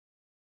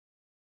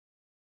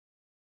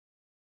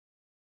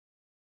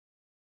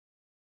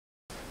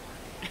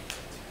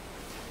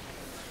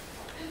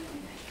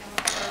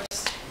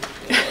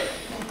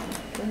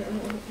Hey,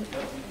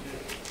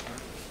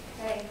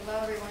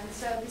 hello everyone.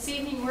 So this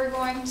evening we're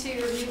going to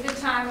review the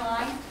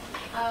timeline.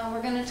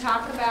 We're going to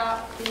talk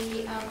about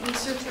the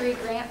ESSER II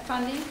Grant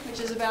funding, which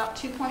is about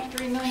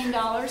 $2.3 million.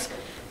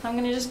 I'm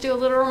going to just do a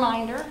little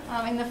reminder.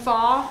 In the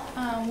fall,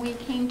 we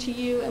came to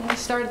you and we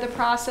started the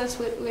process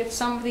with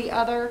some of the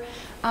other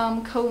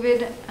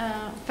COVID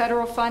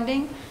federal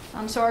funding.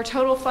 So our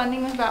total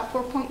funding was about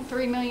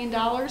 $4.3 million.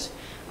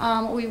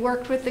 We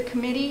worked with the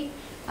committee,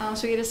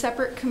 so we had a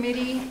separate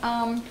committee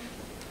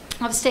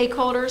of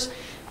stakeholders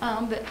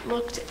that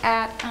looked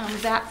at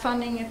that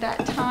funding at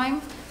that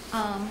time,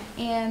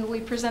 and we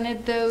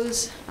presented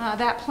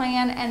that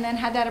plan and then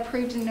had that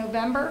approved in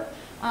November.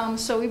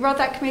 So we brought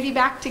that committee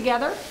back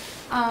together,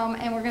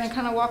 and we're going to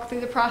kind of walk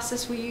through the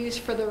process we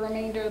used for the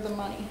remainder of the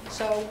money.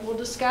 So we'll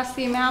discuss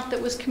the amount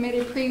that was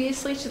committed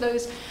previously to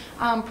those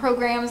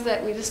programs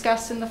that we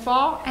discussed in the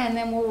fall, and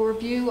then we'll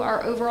review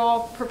our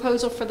overall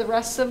proposal for the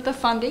rest of the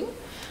funding.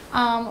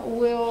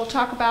 We'll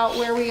talk about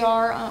where we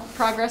are,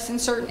 progress in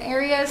certain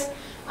areas,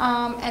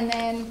 and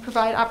then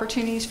provide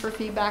opportunities for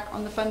feedback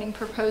on the funding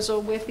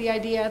proposal with the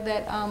idea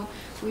that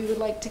we would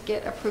like to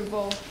get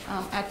approval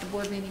at the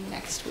board meeting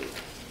next week.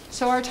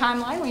 So our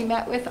timeline, we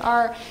met with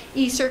our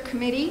ESSER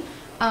committee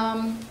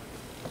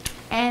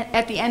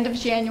at the end of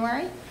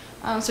January,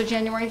 so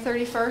January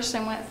 31st,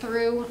 and went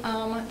through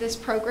this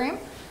program.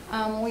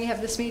 We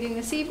have this meeting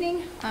this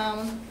evening.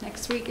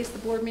 Next week is the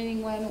board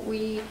meeting when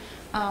we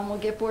will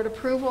get board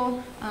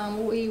approval.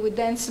 We would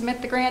then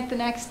submit the grant the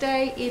next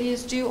day. It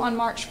is due on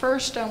March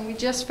 1st. We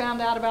just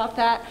found out about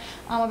that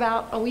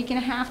about a week and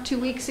a half, 2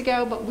 weeks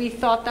ago, but we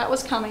thought that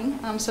was coming.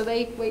 So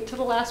they wait till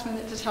the last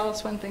minute to tell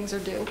us when things are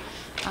due.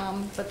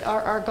 But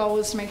our goal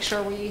is to make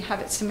sure we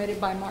have it submitted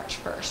by March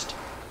 1st.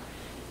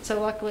 So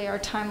luckily our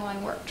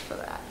timeline worked for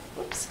that.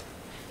 Oops.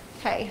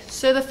 Okay,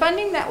 so the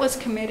funding that was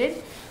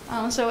committed,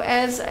 so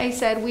as I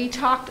said, we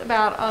talked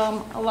about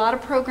a lot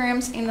of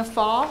programs in the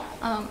fall,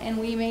 and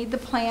we made the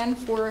plan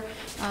for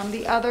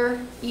the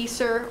other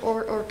ESSER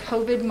or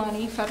COVID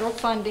money, federal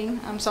funding.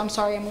 So I'm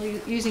sorry, I'm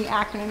using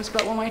acronyms,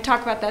 but when I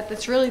talk about that,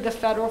 that's really the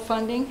federal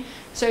funding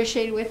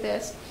associated with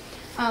this.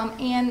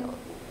 And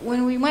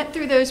when we went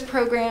through those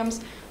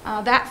programs,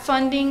 that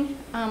funding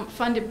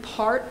funded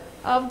part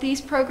of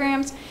these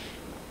programs.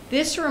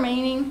 This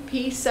remaining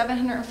piece,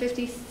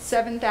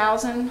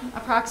 $757,000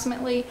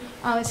 approximately,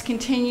 is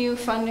continued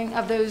funding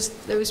of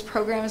those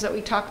programs that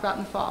we talked about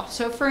in the fall.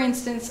 So for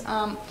instance,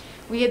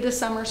 we had the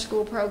summer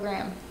school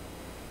program.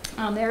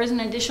 There is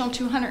an additional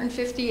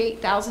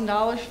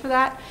 $258,000 for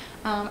that,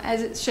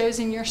 as it shows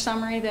in your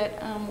summary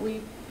that we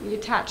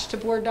attached to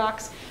board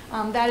docs.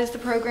 That is the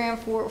program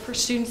for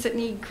students that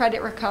need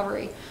credit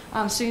recovery,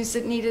 students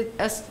that need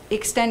an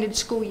extended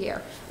school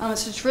year. So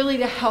it's really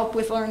to help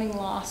with learning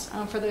loss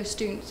for those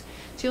students.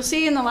 So you'll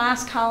see in the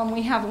last column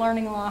we have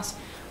learning loss.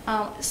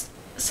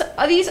 So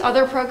these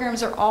other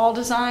programs are all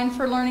designed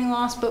for learning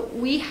loss, but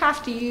we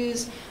have to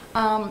use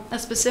a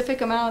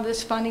specific amount of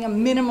this funding, a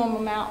minimum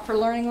amount for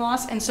learning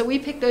loss, and so we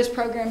picked those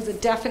programs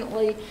that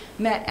definitely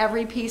met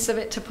every piece of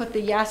it to put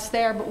the yes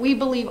there, but we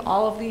believe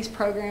all of these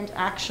programs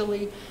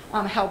actually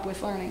help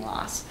with learning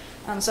loss.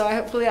 So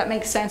hopefully that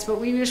makes sense, but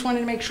we just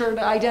wanted to make sure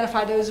to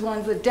identify those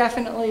ones that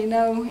definitely,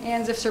 no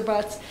ands, ifs, or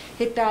buts,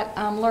 hit that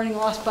learning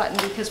loss button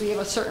because we have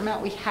a certain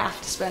amount we have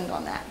to spend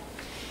on that.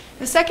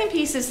 The second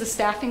piece is the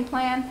staffing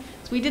plan.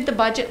 So we did the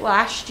budget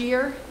last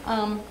year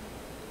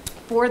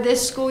for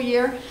this school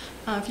year.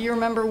 If you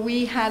remember,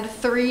 we had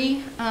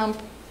 3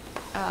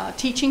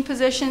 teaching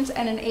positions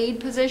and an aide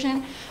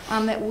position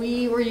that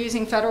we were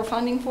using federal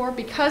funding for.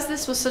 Because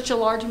this was such a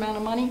large amount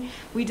of money,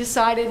 we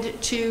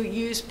decided to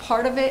use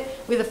part of it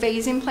with a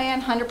phasing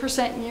plan,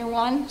 100% in year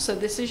 1. So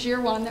this is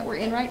year 1 that we're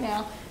in right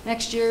now.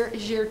 Next year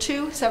is year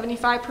 2,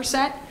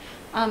 75%.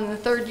 The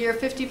third year,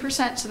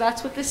 50%. So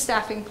that's what this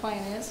staffing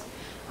plan is.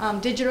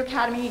 Digital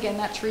Academy, again,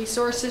 that's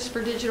resources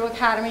for Digital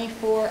Academy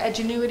for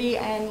Edgenuity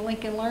and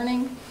Lincoln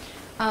Learning.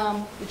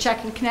 The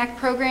Check and Connect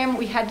program,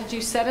 we had to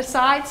do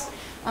set-asides.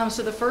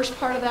 So the first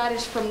part of that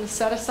is from the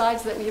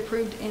set-asides that we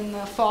approved in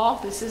the fall.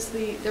 This is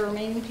the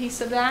remaining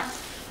piece of that.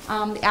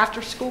 The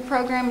after-school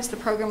program is the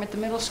program at the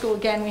middle school.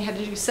 Again, we had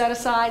to do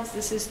set-asides.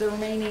 This is the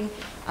remaining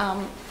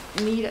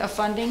need of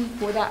funding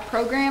for that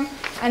program.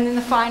 And then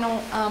the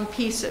final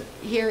piece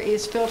here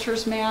is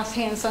filters, masks,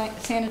 hand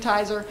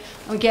sanitizer.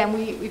 Again,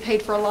 we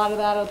paid for a lot of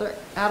that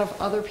out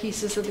of other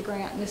pieces of the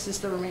grant, and this is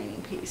the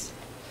remaining piece.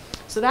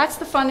 So that's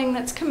the funding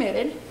that's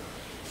committed.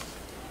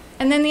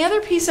 And then the other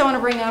piece I want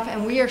to bring up,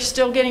 and we are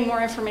still getting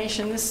more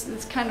information, this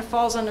kind of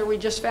falls under, we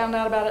just found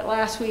out about it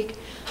last week.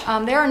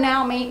 There are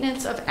now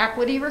maintenance of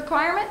equity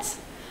requirements.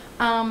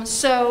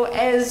 So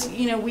as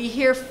you know, we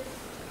hear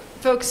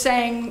folks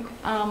saying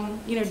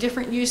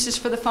different uses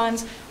for the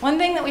funds. One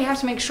thing that we have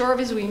to make sure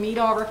of is we meet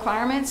all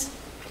requirements.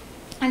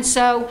 And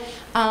so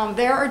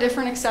there are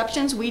different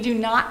exceptions. We do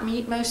not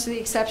meet most of the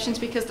exceptions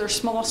because they're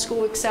small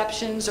school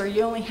exceptions, or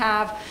you only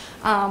have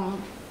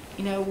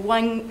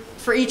one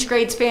for each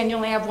grade span. You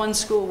only have 1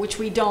 school, which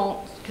we don't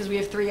because we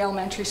have 3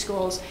 elementary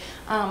schools.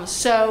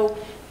 So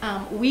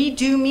we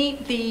do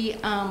meet the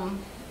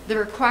the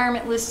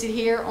requirement listed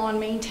here on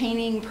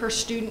maintaining per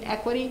student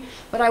equity,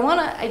 but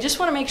I just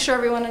want to make sure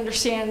everyone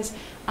understands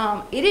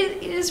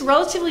it is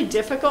relatively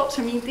difficult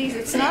to meet these.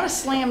 It's not a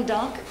slam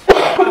dunk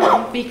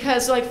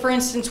because, like, for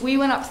instance, we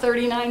went up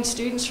 39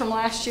 students from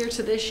last year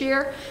to this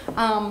year,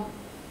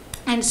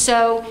 and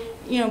so,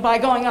 you know, by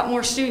going up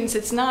more students,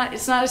 it's not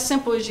as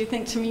simple as you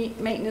think to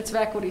meet maintenance of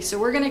equity. So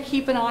we're going to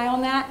keep an eye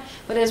on that.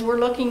 But as we're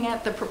looking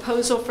at the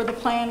proposal for the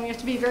plan, we have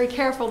to be very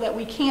careful that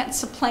we can't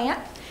supplant.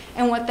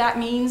 And what that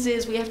means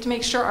is we have to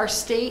make sure our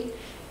state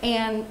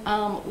and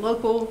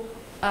local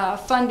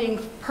funding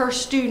per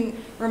student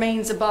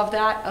remains above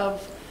that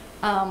of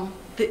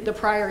the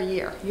prior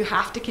year. You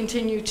have to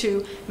continue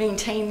to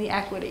maintain the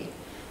equity.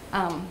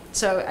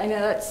 So I know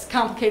that's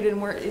complicated,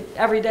 and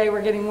every day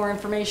we're getting more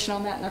information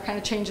on that, and they're kind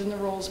of changing the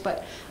rules,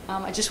 but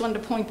I just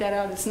wanted to point that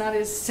out. It's not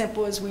as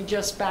simple as we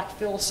just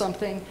backfill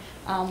something.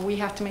 We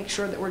have to make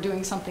sure that we're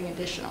doing something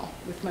additional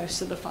with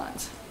most of the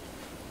funds.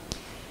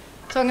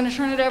 So I'm going to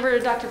turn it over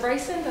to Dr.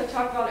 Bryson to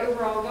talk about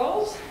overall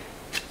goals.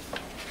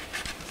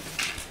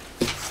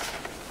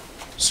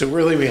 So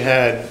really we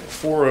had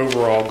 4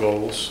 overall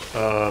goals.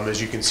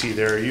 As you can see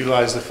there,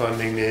 utilize the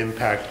funding to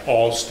impact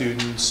all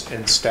students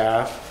and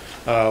staff.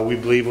 We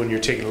believe when you're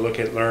taking a look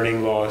at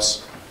learning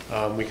loss,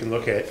 we can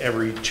look at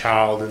every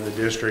child in the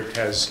district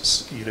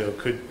has, you know,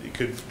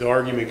 the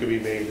argument could be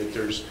made that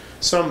there's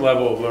some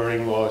level of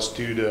learning loss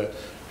due to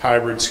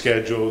hybrid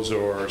schedules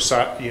or,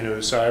 you know,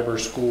 cyber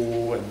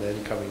school and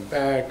then coming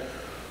back,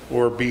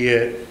 or be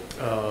it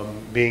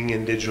being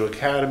in digital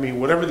academy,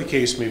 whatever the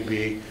case may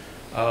be.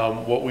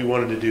 What we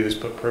wanted to do is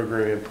put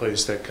programming in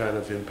place that kind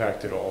of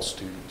impacted all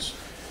students.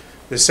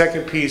 The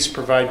second piece,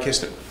 provide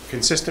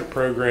consistent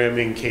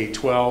programming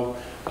K-12.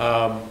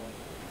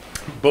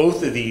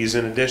 Both of these,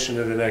 in addition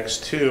to the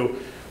next 2,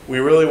 we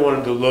really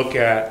wanted to look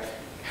at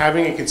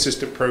having a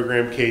consistent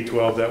program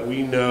K-12 that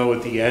we know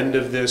at the end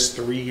of this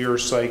 3-year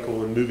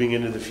cycle and moving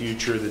into the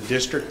future, the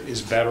district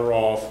is better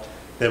off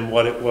than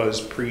what it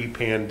was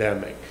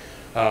pre-pandemic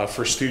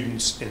for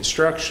students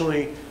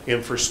instructionally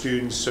and for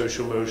students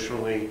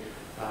social-emotionally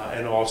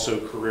and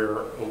also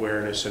career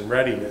awareness and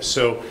readiness.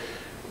 So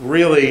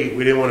really,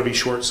 we didn't want to be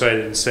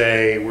short-sighted and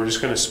say we're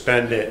just going to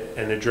spend it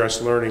and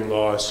address learning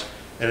loss,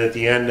 and at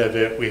the end of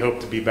it, we hope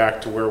to be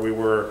back to where we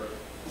were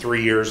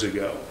 3 years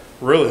ago.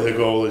 Really, the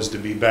goal is to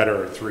be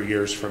better 3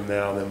 years from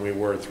now than we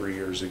were 3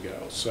 years ago.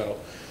 So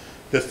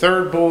the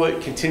third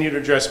bullet, continue to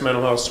address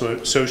mental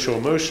health, social,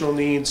 emotional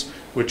needs,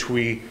 which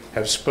we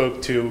have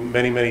spoke to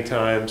many, many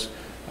times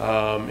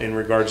in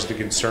regards to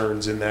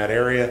concerns in that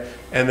area.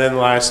 And then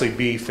lastly,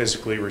 be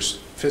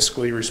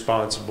fiscally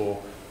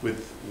responsible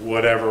with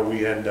whatever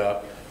we end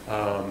up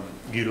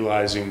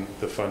utilizing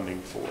the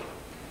funding for.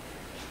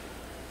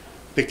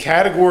 The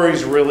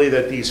categories really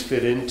that these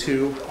fit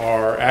into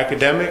are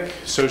academic,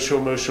 social,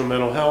 emotional,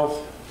 mental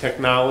health,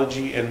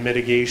 technology, and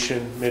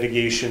mitigation.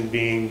 Mitigation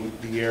being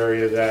the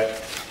area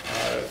that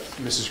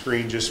Mrs.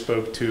 Green just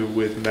spoke to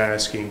with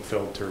masking,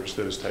 filters,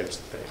 those types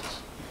of things.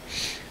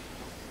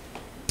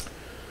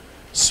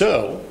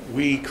 So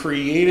we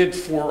created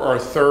for our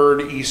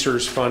third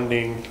ESSER's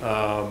funding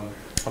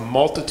a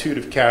multitude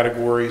of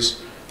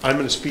categories. I'm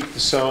going to speak to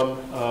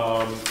some.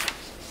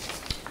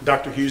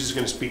 Dr. Hughes is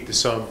going to speak to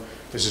some.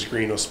 Mrs.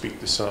 Green will speak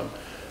to some.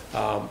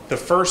 The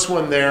first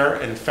one there,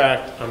 in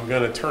fact, I'm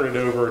going to turn it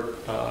over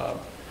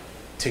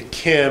to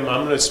Kim.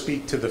 I'm going to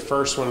speak to the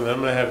first one, and then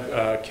I'm going to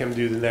have Kim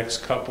do the next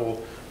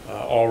couple,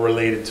 all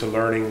related to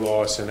learning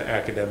loss and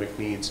academic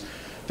needs.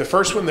 The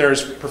first one there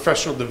is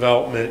professional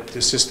development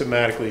to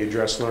systematically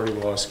address learning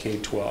loss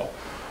K-12.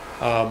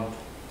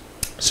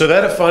 So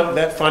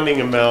that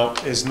funding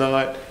amount is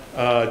not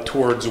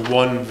towards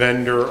one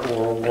vendor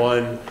or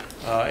one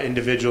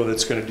individual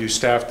that's going to do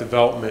staff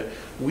development.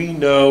 We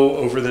know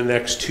over the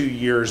next 2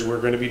 years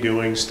we're going to be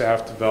doing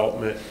staff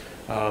development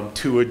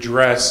to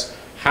address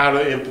how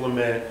to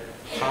implement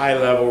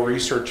high-level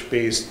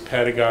research-based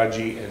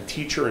pedagogy and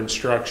teacher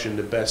instruction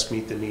to best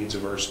meet the needs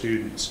of our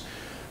students.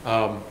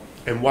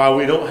 And while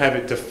we don't have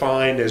it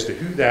defined as to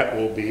who that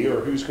will be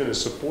or who's going to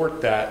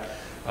support that,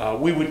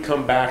 we would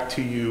come back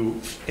to you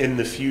in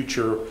the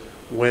future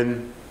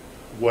when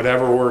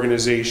whatever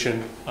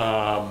organization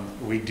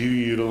we do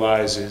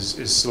utilize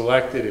is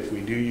selected, if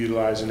we do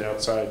utilize an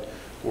outside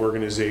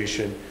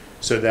organization,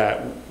 so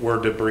that we're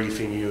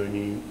debriefing you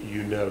and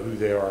you know who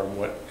they are and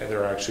what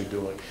they're actually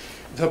doing.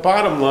 The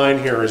bottom line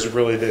here is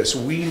really this.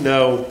 We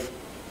know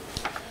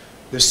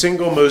the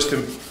single most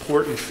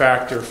important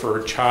factor for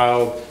a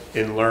child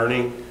in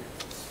learning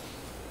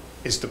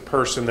is the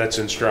person that's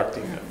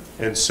instructing them.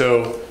 And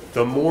so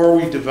the more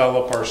we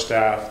develop our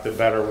staff, the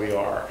better we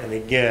are. And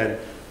again,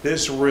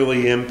 this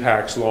really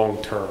impacts long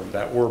term,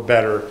 that we're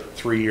better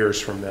 3 years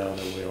from now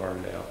than we are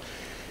now.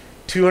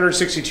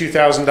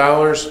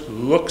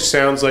 $262,000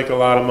 sounds like a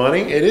lot of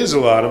money. It is a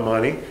lot of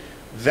money.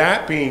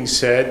 That being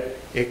said,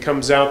 it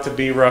comes out to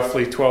be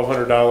roughly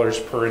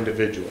 $1,200 per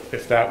individual.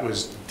 If that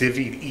was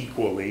divvied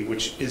equally,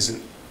 which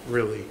isn't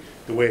really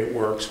the way it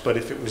works, but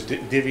if it was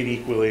divvied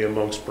equally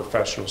amongst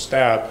professional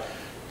staff,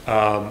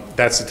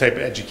 that's the type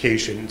of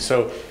education.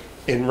 So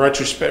in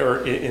retrospect,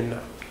 or in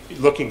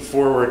looking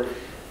forward,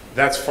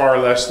 that's far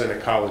less than a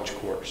college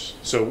course.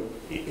 So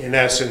in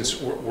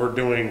essence, we're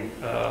doing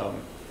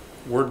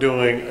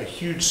a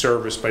huge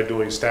service by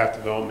doing staff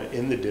development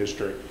in the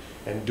district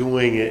and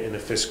doing it in a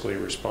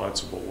fiscally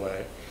responsible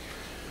way.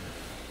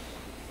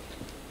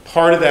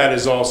 Part of that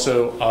is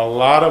also a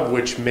lot of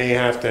which may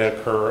have to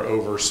occur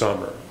over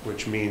summer,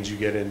 which means you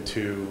get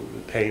into the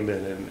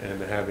payment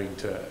and having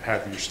to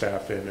have your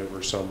staff in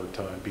over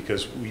summertime,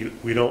 because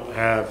we don't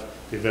have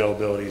the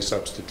availability of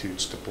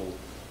substitutes to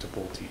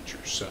pull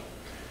teachers. So,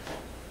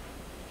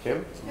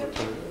 Kim?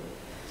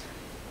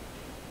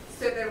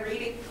 So the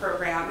reading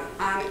program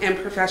and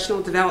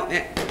professional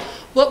development,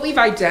 what we've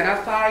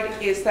identified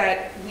is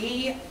that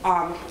we,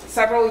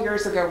 several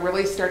years ago,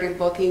 really started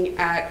looking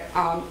at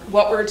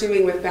what we're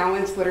doing with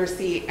balanced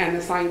literacy and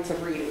the science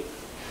of reading.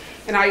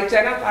 And I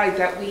identified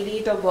that we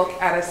need to look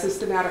at a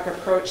systematic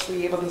approach to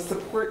be able to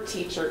support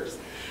teachers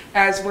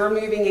as we're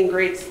moving in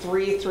grades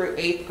 3 through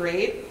 8th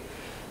grade.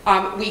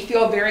 We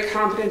feel very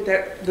confident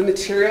that the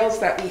materials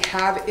that we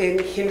have in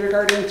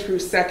kindergarten through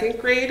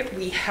 2nd grade,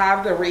 we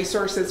have the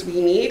resources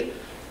we need.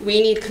 We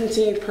need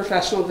continued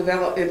professional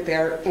development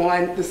there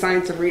on the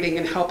science of reading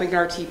and helping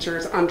our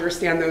teachers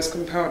understand those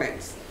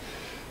components.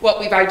 What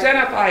we've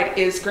identified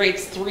is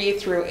grades 3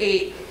 through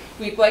 8.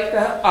 We'd like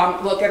to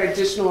look at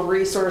additional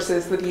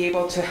resources to be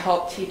able to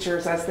help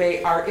teachers as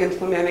they are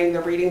implementing the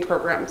reading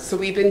program. So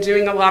we've been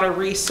doing a lot of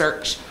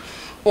research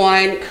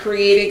on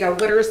creating a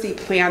literacy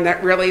plan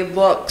that really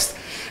looks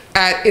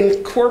at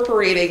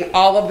incorporating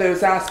all of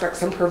those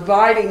aspects and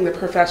providing the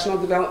professional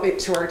development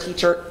to our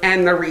teacher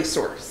and the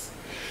resource.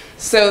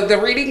 So the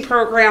reading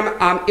program,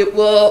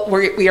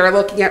 we are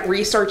looking at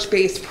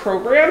research-based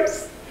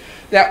programs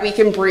that we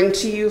can bring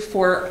to you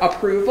for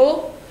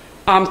approval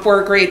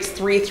for grades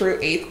 3 through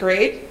 8th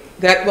grade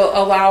that will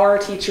allow our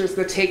teachers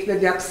to take the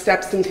next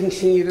steps and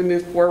continue to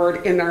move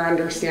forward in their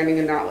understanding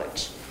and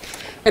knowledge.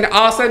 And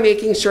also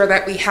making sure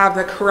that we have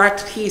the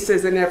correct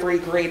pieces in every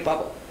grade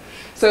level.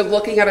 So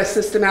looking at a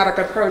systematic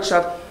approach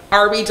of,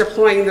 are we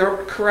deploying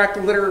the correct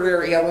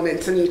literary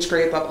elements in each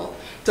grade level?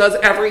 Does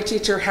every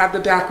teacher have the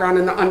background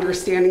and the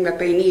understanding that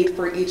they need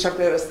for each of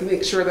those to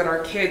make sure that our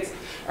kids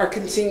are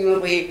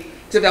continually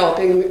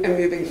developing and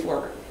moving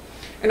forward?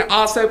 And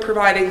also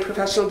providing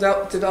professional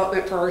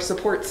development for our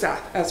support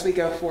staff as we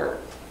go forward.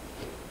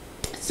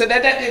 So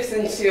that moves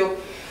into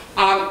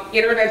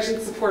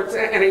intervention supports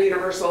and a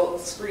universal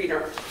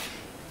screener.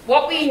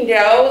 What we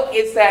know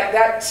is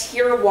that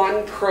Tier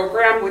 1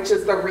 program, which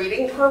is the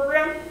reading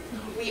program,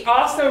 we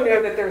also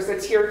know that there's a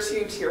Tier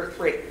 2, Tier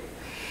 3.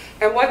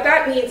 And what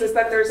that means is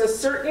that there's a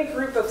certain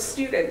group of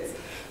students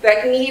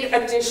that need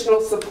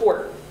additional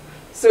support.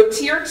 So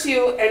Tier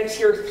 2 and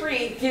Tier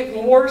 3 give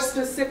more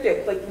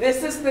specific, like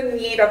this is the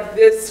need of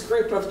this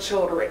group of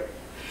children.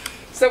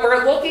 So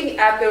we're looking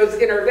at those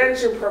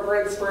intervention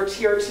programs for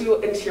Tier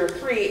 2 and Tier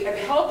 3 and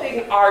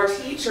helping our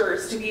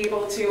teachers to be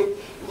able to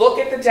look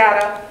at the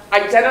data,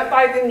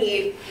 identify the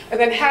need, and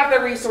then have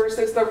the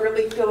resources that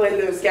really fill in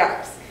those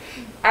gaps.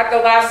 At the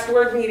last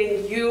board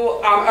meeting, you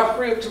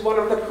approved one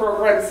of the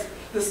programs,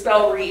 the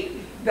spell read,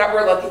 that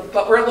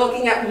we're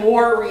looking at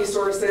more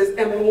resources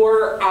and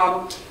more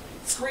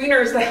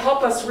screeners that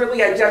help us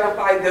really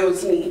identify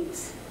those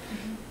needs.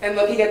 And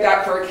looking at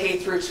that for K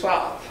through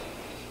 12.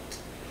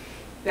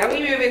 Then we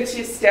move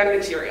into STEM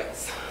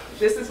materials.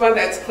 This is one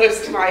that's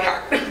close to my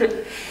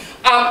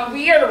heart.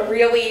 We are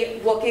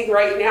really looking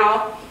right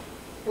now.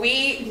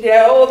 We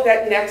know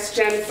that next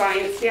gen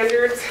science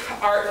standards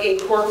are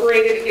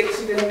incorporated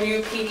into the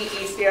new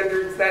PDE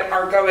standards that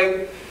are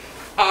going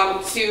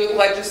to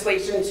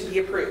legislation to be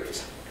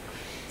approved.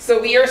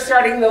 So we are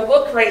starting to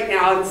look right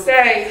now and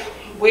say,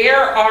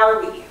 where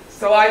are we?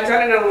 So I've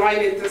done an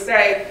alignment to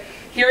say,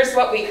 here's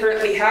what we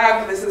currently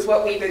have, this is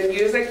what we've been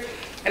using,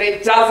 and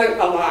it doesn't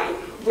align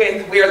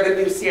with where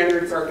the new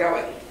standards are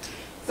going.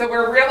 So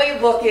we're really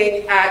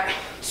looking at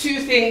two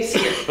things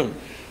here.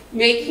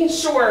 Making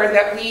sure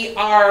that we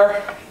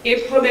are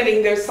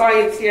implementing those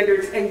science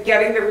standards and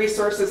getting the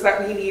resources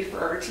that we need for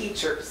our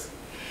teachers.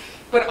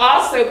 But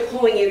also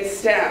pulling in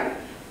STEM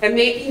and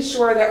making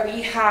sure that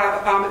we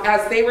have,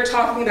 as they were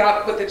talking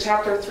about with the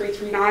Chapter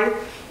 339,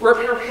 we're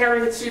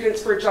preparing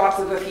students for jobs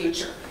of the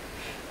future.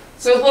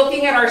 So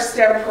looking at our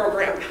STEM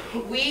program,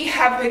 we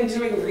have been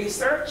doing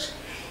research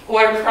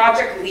on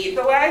Project Lead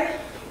the Way,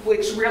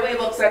 which really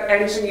looks at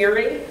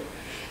engineering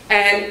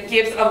and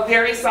gives a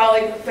very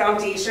solid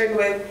foundation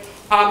with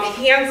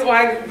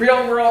hands-on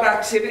real-world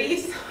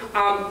activities.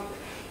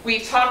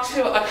 We've talked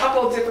to a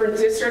couple of different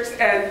districts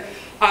and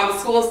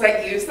schools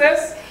that use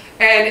this,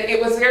 and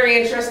it was very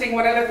interesting.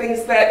 One of the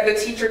things that the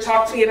teacher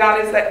talked to me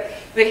about is that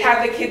they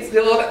had the kids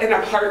build an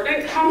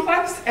apartment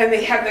complex, and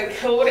they had to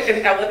code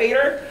an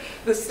elevator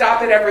to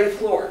stop at every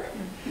floor.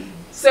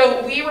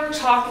 So we were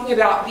talking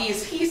about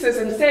these pieces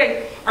and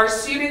saying our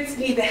students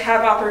need to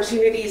have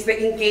opportunities that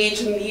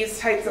engage in these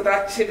types of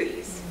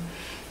activities.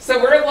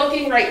 So we're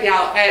looking right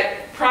now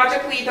at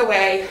Project Lead the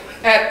Way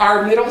at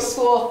our middle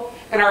school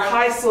and our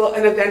high school,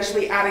 and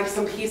eventually adding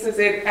some pieces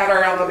in at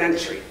our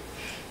elementary.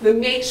 to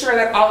make sure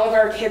that all of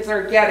our kids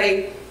are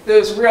getting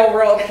those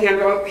real-world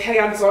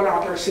hands-on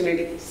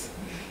opportunities.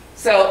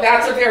 So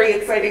that's a very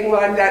exciting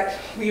one that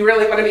we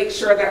really want to make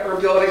sure that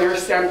we're building our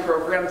STEM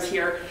programs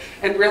here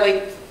and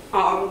really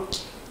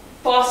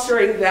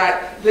fostering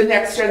that the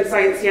next-gen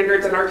science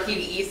standards and our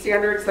PDE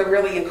standards that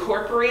really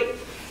incorporate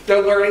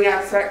the learning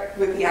aspect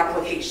with the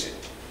application.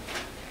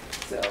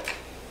 So.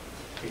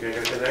 You gonna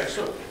get the next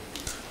one?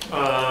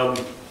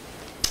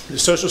 The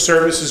social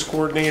services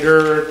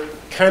coordinator,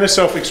 kind of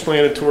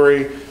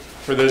self-explanatory.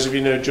 For those of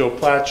you who know Jill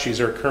Platt,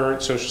 she's our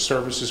current social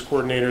services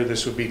coordinator.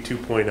 This would be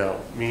 2.0,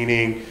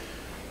 meaning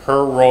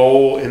her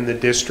role in the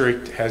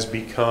district has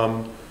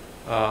become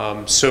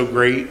so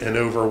great and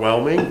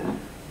overwhelming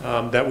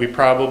that we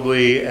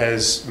probably,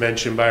 as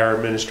mentioned by our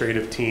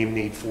administrative team,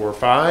 need 4 or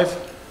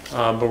 5.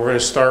 But we're going to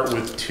start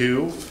with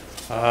 2.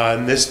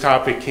 And this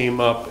topic came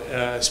up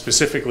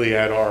specifically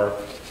at our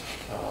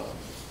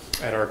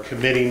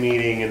committee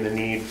meeting, and the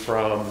need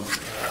from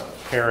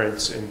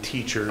parents and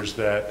teachers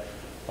that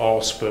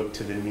all spoke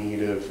to the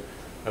need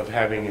of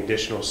having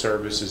additional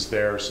services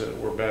there so that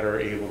we're better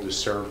able to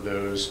serve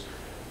those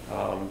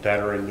that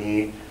are in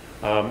need.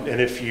 And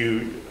if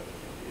you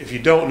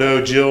don't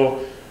know,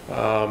 Jill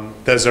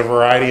does a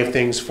variety of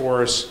things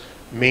for us,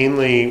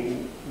 mainly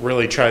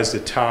really tries to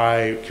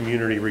tie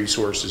community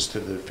resources to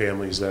the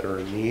families that are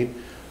in need.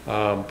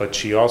 But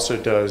she also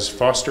does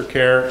foster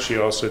care. She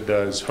also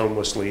does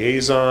homeless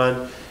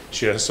liaison.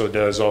 She also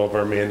does all of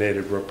our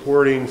mandated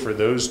reporting for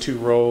those 2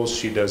 roles.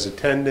 She does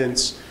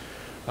attendance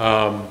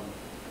and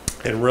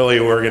really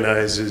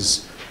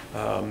organizes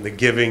the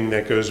giving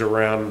that goes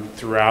around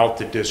throughout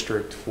the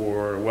district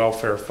for a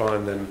welfare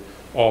fund and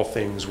all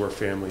things where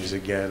families,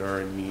 again,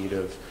 are in need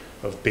of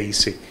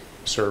basic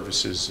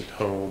services at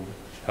home,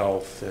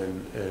 health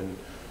and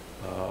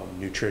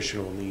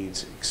nutritional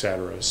needs,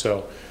 etc.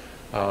 So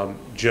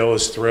Jill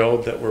is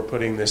thrilled that we're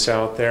putting this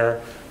out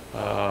there,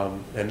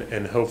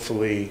 and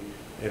hopefully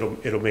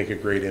it'll make a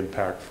great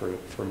impact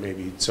for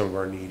maybe some of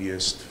our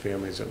neediest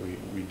families that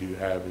we do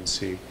have and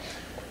see.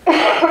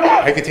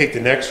 I could take the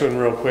next one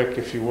real quick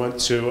if you want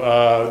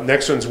to.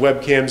 Next one's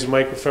webcams and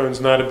microphones,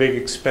 not a big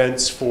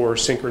expense for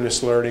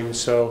synchronous learning.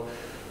 So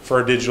for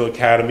our digital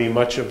academy,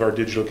 much of our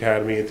digital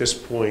academy at this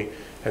point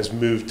has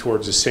moved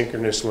towards a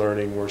synchronous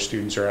learning where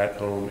students are at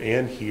home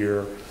and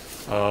here,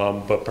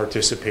 but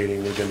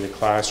participating within the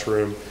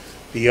classroom.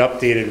 The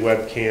updated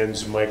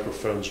webcams and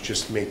microphones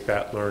just make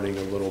that learning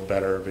a little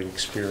better of an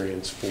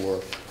experience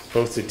for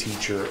both the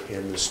teacher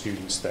and the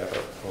students that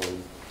are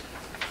home.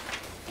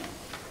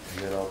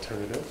 And then I'll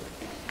turn it over.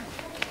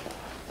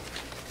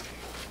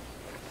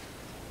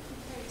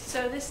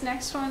 So this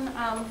next one,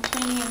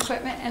 cleaning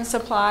equipment and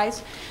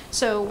supplies.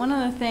 So one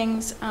of the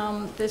things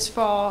this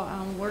fall,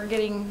 we're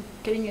getting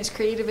as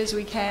creative as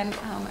we can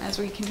as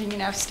we continue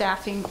to have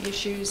staffing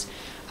issues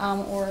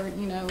or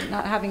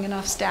not having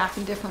enough staff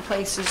in different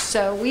places.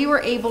 So we were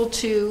able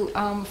to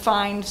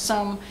find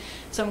some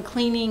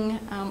cleaning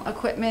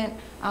equipment,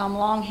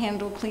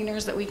 long-handled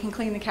cleaners that we can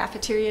clean the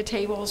cafeteria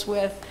tables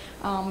with.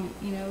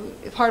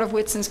 Part of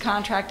Whitson's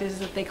contract is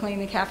that they clean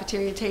the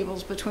cafeteria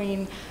tables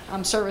between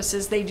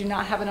services. They do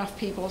not have enough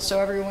people,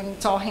 so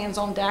it's all hands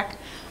on deck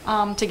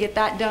to get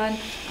that done.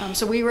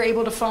 So we were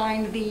able to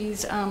find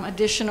these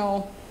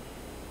additional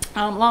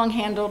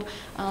long-handled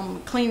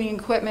cleaning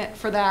equipment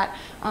for that.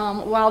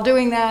 While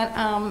doing that,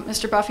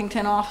 Mr.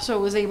 Buffington also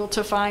was able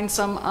to find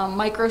some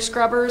micro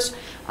scrubbers,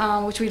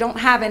 which we don't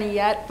have any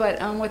yet, but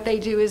what they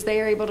do is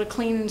they are able to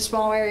clean in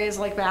small areas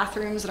like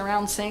bathrooms and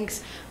around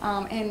sinks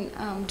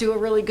and do a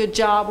really good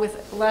job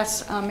with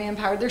less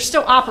manpower. They're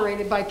still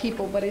operated by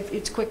people, but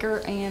it's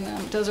quicker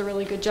and does a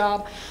really good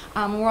job.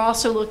 We're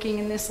also looking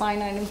in this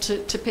line item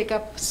to pick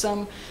up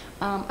some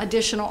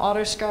additional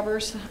auto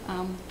scrubbers.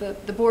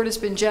 The board has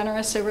been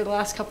generous over the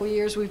last couple of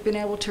years. We've been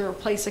able to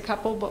replace a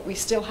couple, but we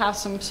still have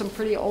some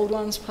pretty old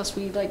ones. Plus,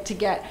 we'd like to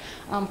get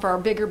for our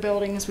bigger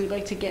buildings, we'd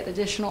like to get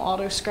additional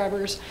auto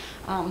scrubbers.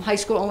 High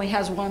school only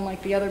has one,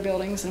 like the other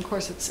buildings, and of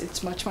course,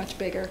 it's much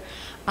bigger.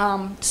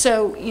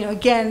 So,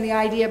 again, the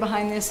idea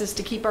behind this is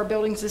to keep our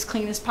buildings as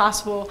clean as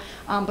possible,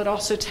 but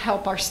also to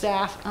help our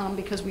staff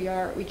because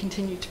we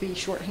continue to be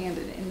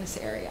shorthanded in this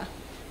area.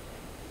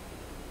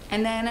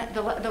 And then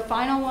the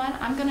final one,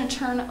 I'm going to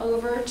turn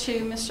over to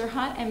Mr.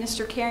 Hunt and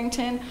Mr.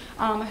 Carrington,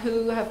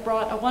 who have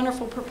brought a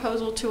wonderful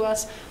proposal to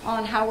us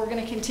on how we're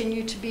going to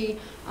continue to be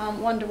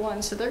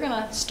one-to-one. So they're going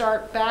to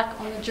start back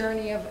on the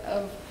journey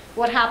of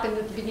what happened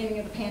at the beginning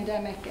of the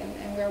pandemic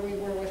and where we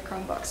were with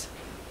Chromebooks.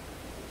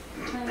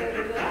 Turn it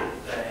over to that.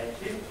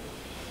 Thank you.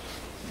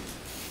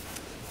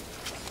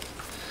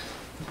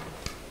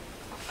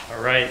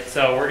 All right,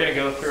 so we're going to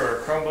go through our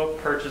Chromebook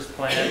purchase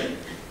plan.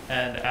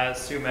 And as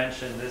Sue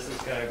mentioned, this is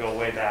going to go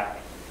way back.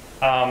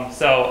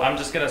 So I'm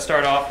just going to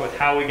start off with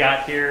how we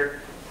got here,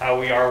 how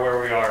we are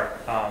where we are.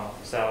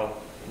 So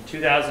in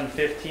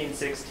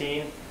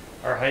 2015-16,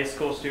 our high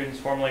school students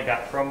formally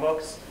got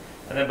Chromebooks.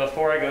 And then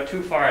before I go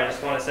too far, I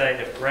just want to say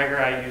if Greg or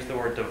I use the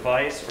word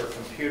device or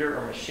computer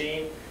or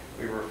machine,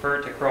 we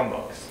refer to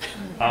Chromebooks.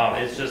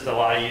 It's just a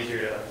lot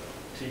easier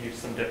to use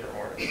some different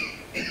words.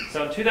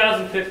 So in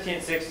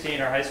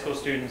 2015-16, our high school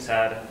students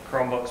had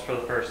Chromebooks for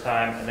the first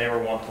time, and they were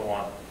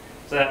one-to-one.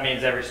 So that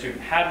means every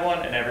student had one,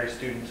 and every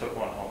student took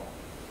one home.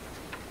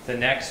 The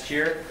next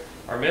year,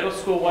 our middle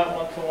school went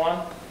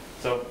one-to-one.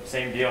 So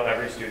same deal,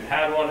 every student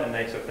had one, and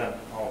they took them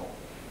home.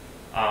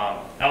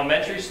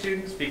 Elementary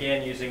students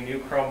began using new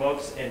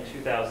Chromebooks in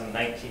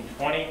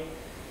 2019-20.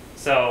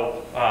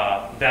 So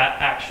that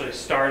actually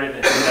started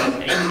in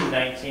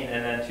 2018-19,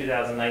 and then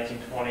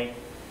 2019-20.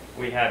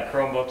 We had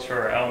Chromebooks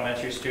for our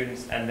elementary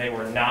students, and they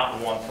were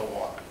not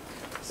one-to-one.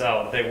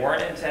 So they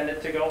weren't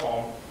intended to go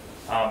home,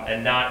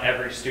 and not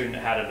every student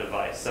had a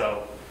device.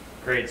 So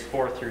grades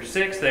 4 through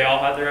 6, they all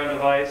had their own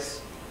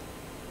device.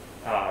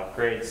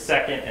 Grades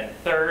 2nd and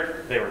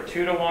 3rd, they were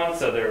 2-to-1,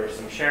 so there was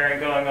some sharing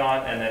going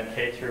on, and then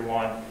K through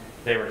 1,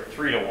 they were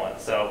 3-to-1,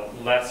 so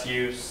less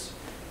use,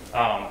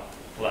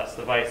 less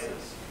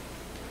devices.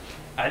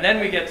 And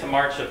then we get to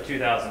March of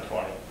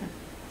 2020.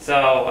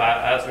 So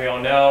as we all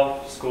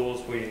know,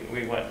 schools,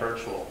 we went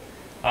virtual.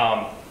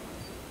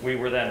 We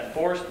were then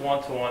forced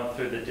one-to-one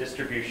through the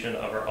distribution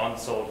of our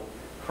unsold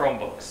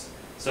Chromebooks.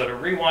 So to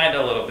rewind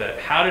a little bit,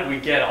 how did we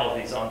get all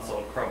these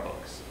unsold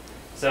Chromebooks?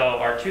 So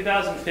our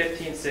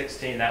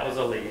 2015-16, that was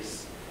a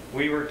lease.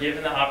 We were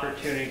given the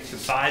opportunity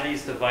to buy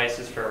these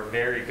devices for a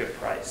very good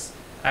price.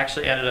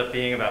 Actually ended up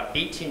being about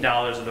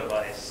 $18 a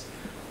device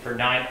for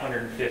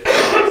 950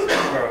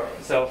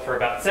 devices. So for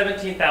about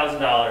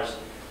 $17,000,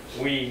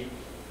 we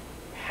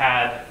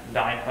had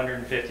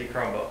 950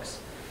 Chromebooks.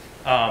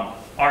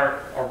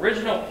 Our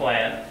original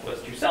plan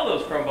was to sell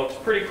those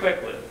Chromebooks pretty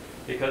quickly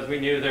because we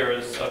knew there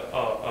was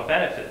a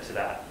benefit to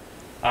that.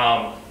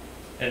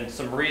 And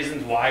some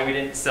reasons why we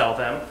didn't sell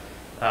them.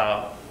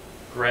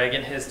 Greg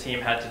and his team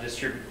had to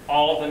distribute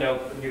all of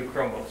the new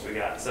Chromebooks we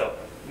got. So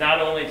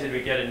not only did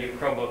we get a new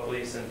Chromebook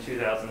lease in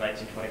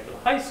 2019-20 for the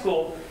high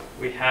school,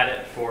 we had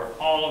it for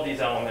all of these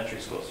elementary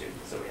school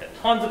students. So we had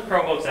tons of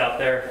Chromebooks out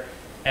there,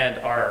 and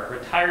our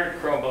retired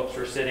Chromebooks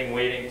were sitting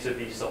waiting to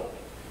be sold.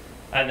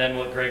 And then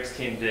what Greg's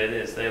team did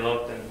is they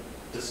looked and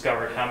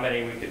discovered how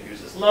many we could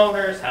use as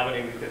loaners, how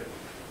many we could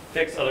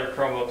fix other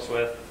Chromebooks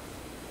with.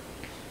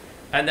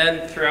 And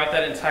then throughout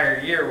that entire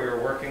year, we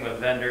were working with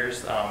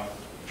vendors,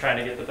 trying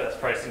to get the best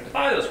pricing to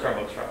buy those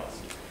Chromebooks from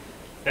us.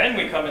 Then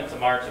we come into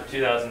March of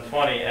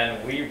 2020,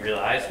 and we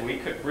realized we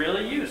could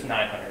really use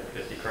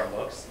 950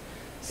 Chromebooks.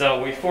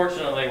 So we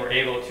fortunately were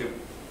able to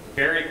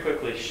very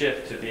quickly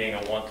shift to being a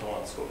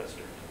one-to-one school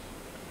district.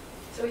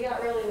 So we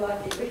got really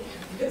lucky.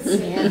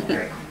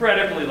 We're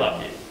incredibly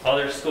lucky.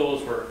 Other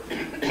schools were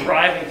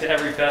driving to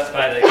every Best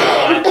Buy they could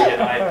find to get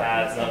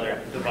iPads and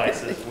other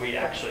devices. We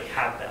actually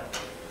had them.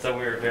 So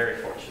we were very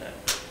fortunate.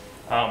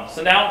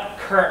 So now,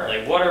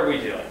 currently, what are we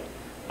doing?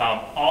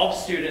 All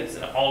students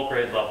in all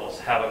grade levels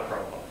have a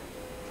Chromebook.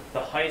 The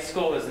high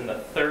school is in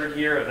the 3rd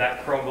year of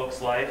that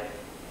Chromebook's life.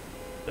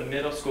 The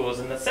middle school is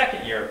in the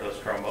 2nd year of those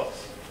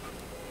Chromebooks.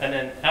 And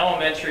then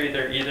elementary,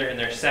 they're either in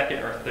their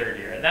 2nd or 3rd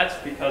year. And that's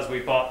because we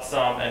bought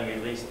some and we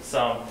leased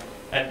some,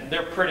 and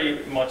they're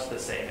pretty much the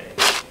same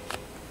age.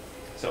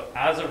 So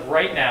as of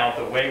right now,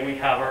 the way we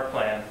have our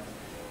plan,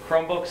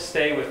 Chromebooks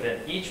stay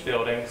within each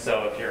building.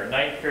 So if you're a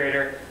 9th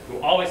grader,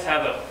 you always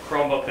have a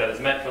Chromebook that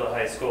is meant for the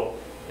high school.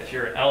 If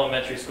you're an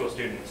elementary school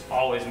student, it's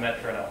always meant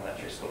for an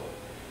elementary school.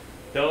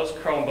 Those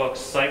Chromebooks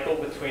cycle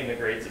between the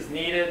grades as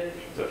needed.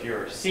 So if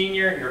you're a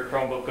senior, your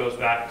Chromebook goes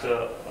back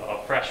to a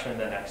freshman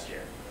the next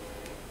year.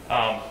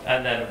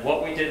 And then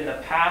what we did in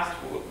the past,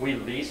 we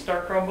leased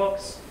our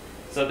Chromebooks.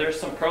 So there's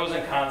some pros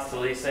and cons to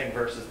leasing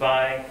versus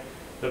buying.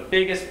 The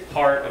biggest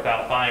part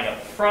about buying up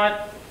front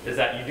is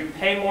that you do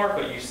pay more,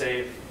 but you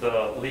save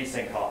the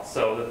leasing costs.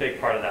 So the big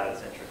part of that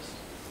is interest.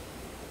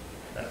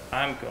 And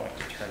I'm going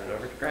to turn it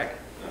over to Greg.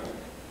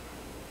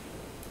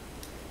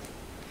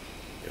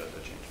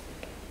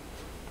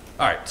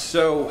 All right,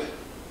 so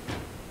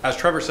as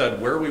Trevor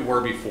said, where we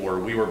were before,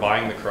 we were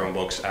buying the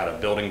Chromebooks at a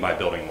building by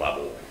building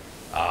level,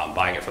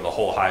 buying it for the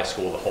whole high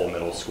school, the whole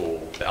middle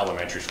school. The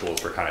elementary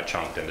schools were kind of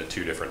chunked into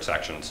 2 different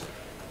sections.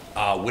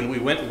 When we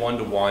went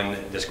one-to-one,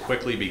 this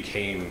quickly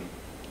became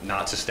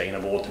not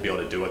sustainable to be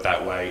able to do it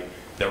that way.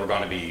 There were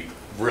going to be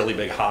really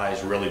big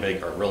highs, really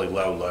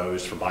low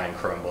lows for buying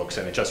Chromebooks,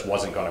 and it just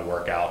wasn't going to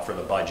work out for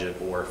the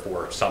budget or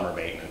for summer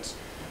maintenance.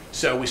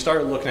 So we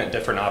started looking at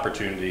different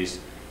opportunities,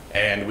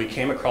 and we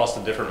came across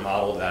a different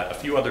model that a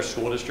few other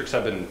school districts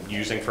have been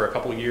using for a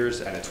couple of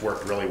years, and it's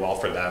worked really well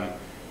for them.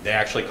 They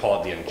actually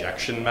call it the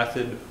injection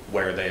method,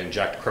 where they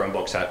inject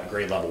Chromebooks at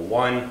grade level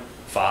 1,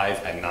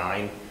 5, and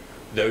 9.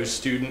 Those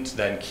students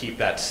then keep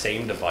that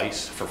same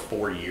device for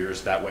 4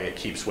 years. That way it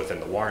keeps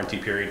within the warranty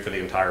period for the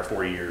entire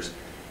 4 years.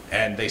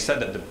 And they said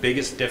that the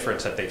biggest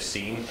difference that they've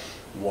seen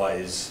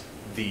was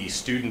the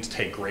students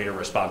take greater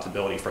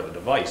responsibility for the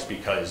device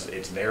because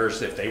it's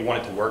theirs. If they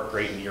want it to work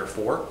great in year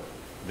 4,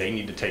 they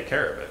need to take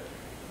care of it.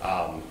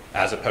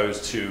 As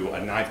opposed to a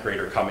 9th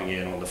grader coming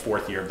in on the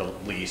 4th year of the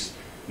lease,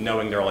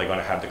 knowing they're only going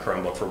to have the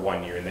Chromebook for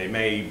 1 year, and they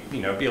may,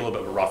 be a little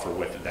bit rougher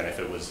with it than if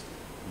it was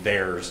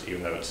theirs,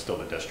 even though it's still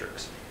the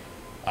district's.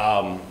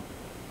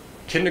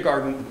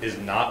 Kindergarten is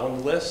not on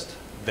the list,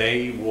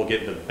 they will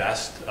get the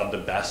best of the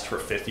best for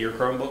fifth-year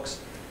Chromebooks.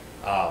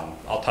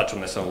 I'll touch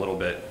on this in a little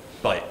bit,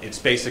 but it's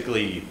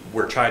basically,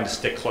 we're trying to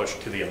stick closer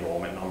to the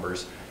enrollment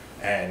numbers,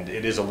 and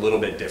it is a little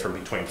bit different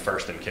between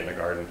first and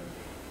kindergarten.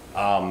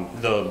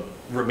 The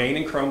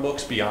remaining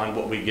Chromebooks beyond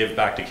what we give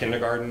back to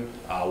kindergarten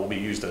will be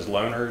used as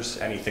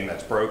loaners. Anything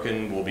that's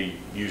broken, we'll be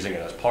using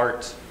it as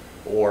parts,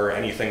 or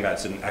anything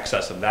that's in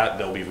excess of that,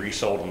 they'll be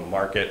resold on the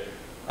market.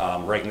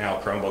 Right now,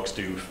 Chromebooks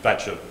do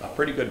fetch a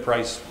pretty good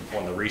price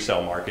on the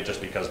resale market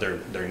just because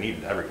they're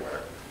needed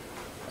everywhere.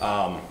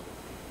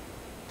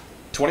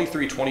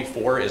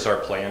 23-24 is our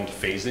planned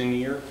phase-in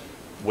year,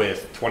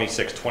 with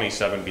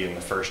 26-27 being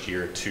the first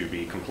year to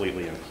be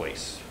completely in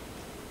place.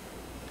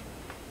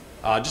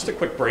 Just a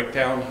quick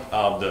breakdown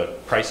of the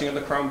pricing of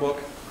the Chromebook.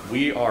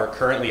 We are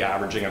currently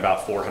averaging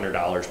about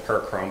 $400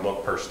 per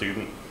Chromebook per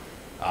student.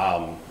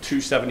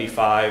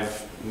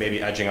 $275,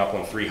 maybe edging up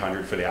on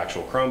 $300 for the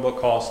actual Chromebook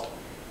cost.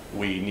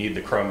 We need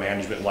the Chrome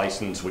management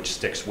license, which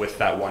sticks with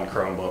that one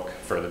Chromebook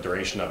for the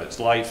duration of its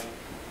life.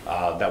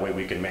 That way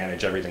we can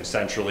manage everything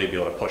centrally, be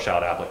able to push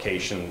out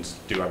applications,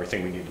 do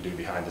everything we need to do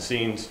behind the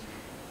scenes.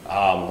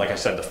 Like I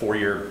said, the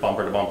 4-year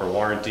bumper-to-bumper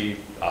warranty,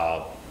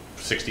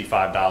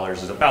 $65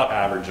 is about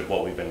average of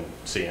what we've been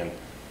seeing,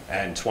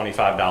 and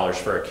 $25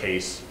 for a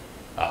case.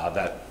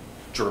 That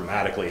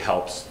dramatically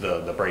helps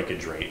the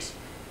breakage rates.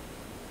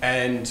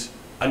 And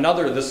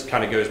this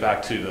kind of goes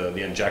back to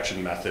the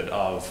injection method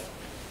of,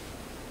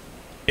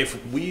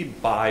 if we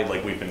buy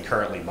like we've been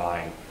currently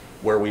buying,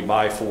 where we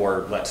buy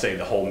for, let's say,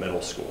 the whole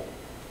middle school,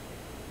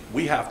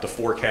 we have to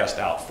forecast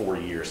out 4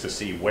 years to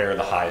see where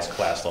the highest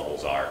class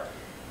levels are.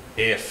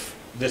 If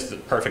this is a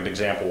perfect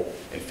example,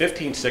 in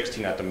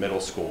 15-16 at the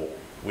middle school,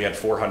 we had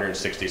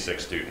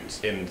 466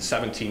 students. In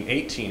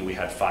 17-18, we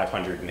had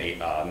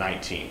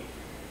 519.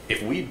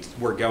 If we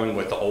were going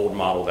with the old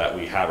model that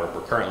we have or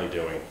we're currently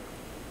doing,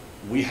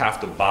 we have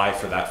to buy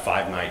for that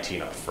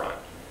 519 up front.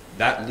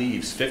 That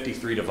leaves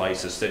 53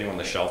 devices sitting on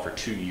the shelf for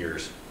 2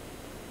 years,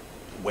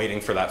 waiting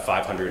for that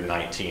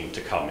 519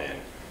 to come in.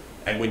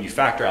 And when you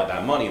factor out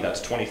that money,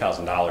 that's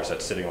 $20,000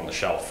 that's sitting on the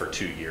shelf for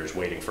 2 years,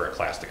 waiting for a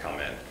class to come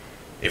in.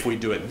 If we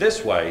do it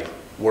this way,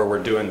 where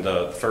we're doing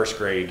the 1st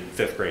grade,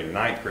 5th grade, and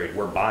 9th grade,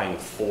 we're buying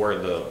for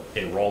the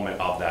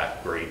enrollment of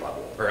that grade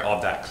level, or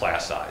of that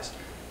class size.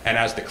 And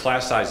as the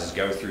class sizes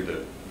go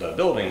through the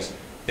buildings,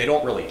 they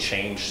don't really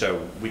change,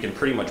 so we can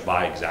pretty much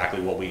buy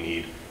exactly what we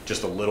need,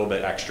 just a little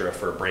bit extra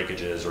for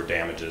breakages or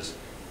damages,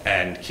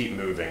 and keep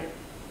moving.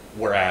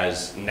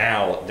 Whereas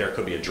now, there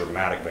could be a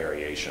dramatic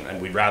variation,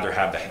 and we'd rather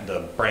have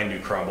the brand new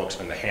Chromebooks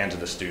in the hands of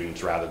the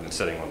students rather than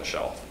sitting on the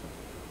shelf.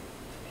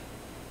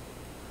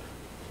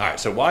 All right,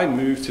 so why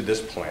move to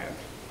this plan?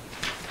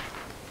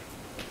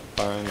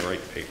 Find the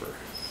right paper.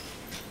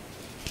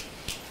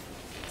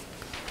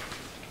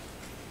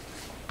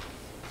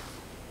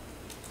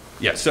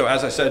 Yeah, so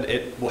as I said,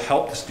 it will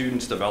help the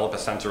students develop a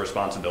sense of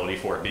responsibility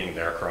for it being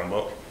their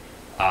Chromebook.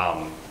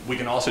 We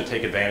can also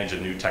take advantage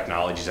of new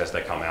technologies as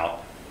they come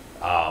out.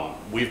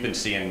 We've been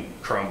seeing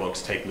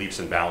Chromebooks take leaps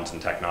and bounds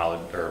in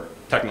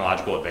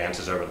technological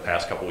advances over the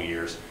past couple of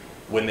years.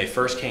 When they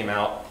first came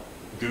out,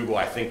 Google,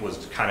 I think,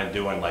 was kind of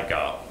doing like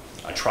a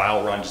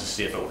trial run just to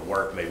see if it would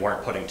work. They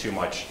weren't putting too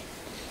much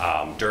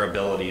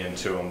durability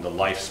into them. The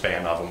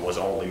lifespan of them was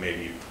only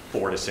maybe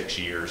 4 to 6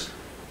 years.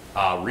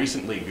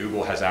 Recently,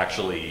 Google has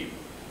actually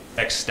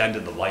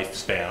extended the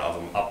lifespan of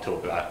them up to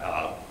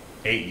about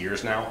 8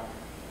 years now.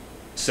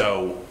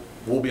 So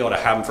we'll be able to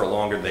have them for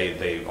longer.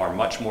 They are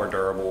much more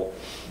durable.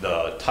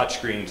 The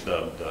touchscreens,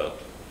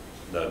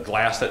 the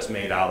glass that's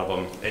made out of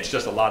them, it's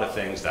just a lot of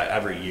things that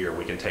every year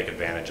we can take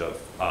advantage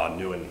of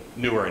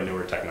newer and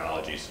newer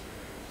technologies.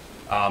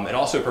 It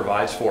also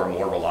provides for a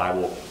more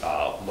reliable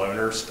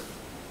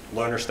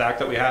loaner stack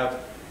that we have,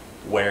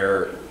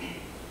 where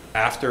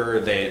after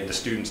the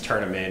students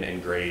turn them in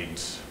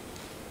grades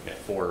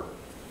 4,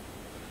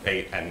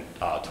 8, and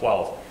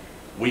 12,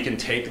 we can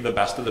take the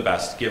best of the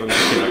best, give them to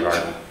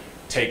kindergarten,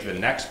 take the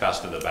next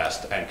best of the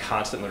best, and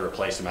constantly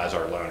replace them as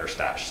our loaner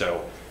stash.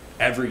 So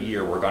every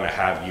year we're going to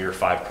have year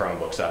 5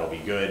 Chromebooks that'll be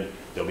good.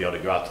 They'll be able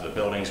to go out to the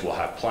buildings. We'll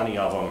have plenty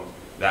of them.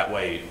 That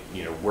way,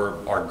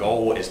 our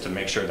goal is to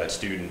make sure that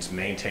students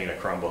maintain a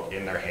Chromebook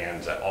in their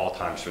hands at all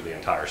times for the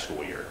entire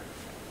school year.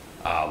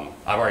 I've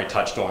already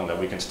touched on that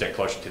we can stick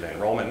closer to the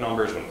enrollment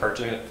numbers when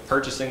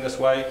purchasing this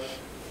way,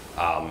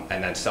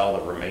 and then sell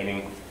the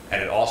remaining.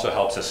 And it also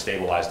helps us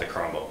stabilize the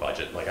Chromebook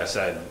budget. Like I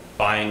said,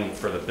 buying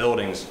for the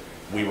buildings,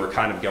 we were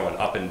kind of going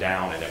up and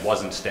down, and it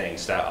wasn't staying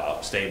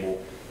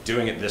stable.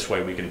 Doing it this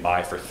way, we can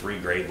buy for 3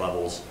 grade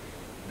levels.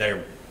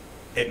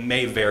 It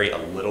may vary a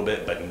little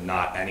bit, but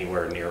not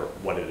anywhere near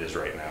what it is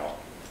right now.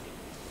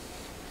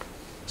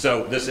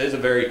 So this is a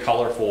very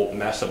colorful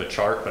mess of a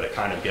chart, but it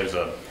kind of gives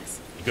a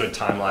good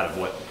timeline of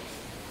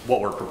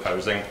what we're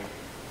proposing.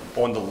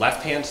 On the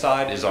left-hand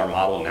side is our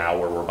model now,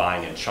 where we're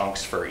buying in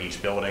chunks for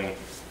each building,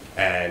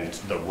 and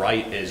the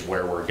right is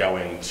where we're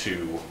going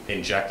to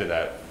inject it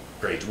at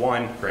grades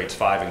 1, grades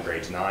 5, and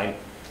grades 9.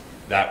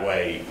 That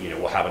way,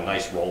 we'll have a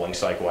nice rolling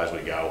cycle as we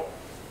go.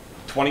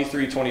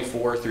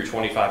 23-24 through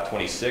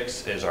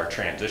 25-26 is our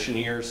transition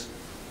years.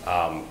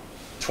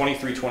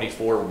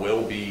 23-24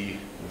 will be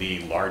the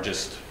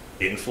largest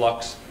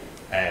influx,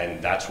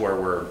 and that's where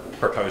we're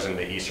proposing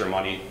the ESSER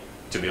money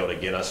to be able to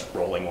get us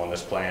rolling on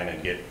this plan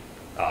and get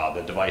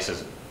the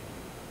devices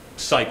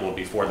cycled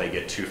before they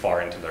get too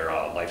far into their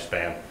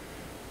lifespan.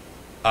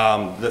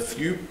 The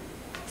few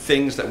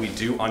things that we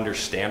do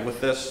understand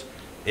with this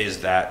is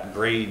that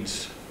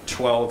grades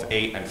 12,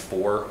 8, and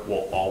 4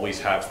 will always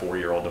have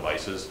 4-year-old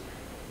devices.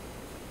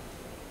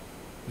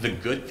 The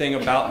good thing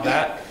about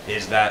that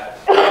is that,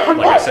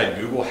 like I said,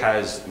 Google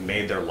has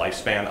made their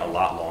lifespan a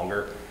lot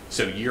longer.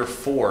 So year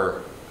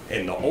 4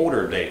 in the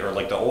older date, or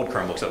like the old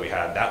Chromebooks that we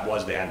had, that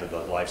was the end of the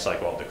life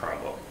cycle of the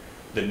Chromebook.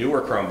 The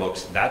newer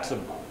Chromebooks, that's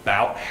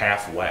about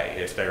halfway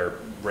if they're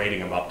rating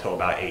them up to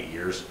about 8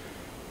 years.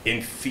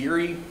 In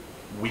theory,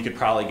 we could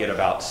probably get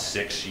about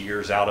 6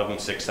 years out of them,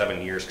 6,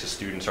 7 years, because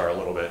students are a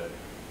little bit,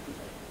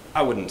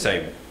 I wouldn't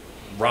say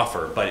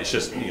rougher, but it's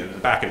just, you know, the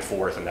back and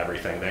forth and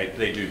everything.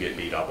 They do get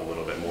beat up a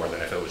little bit more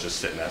than if it was just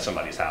sitting at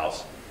somebody's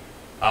house.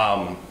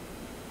 And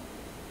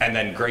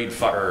then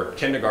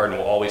kindergarten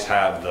will always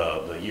have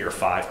the year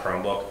 5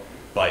 Chromebook,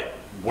 but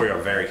we are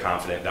very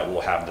confident that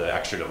we'll have the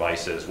extra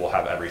devices, we'll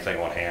have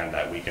everything on hand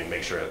that we can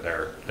make sure that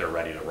they're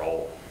ready to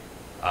roll.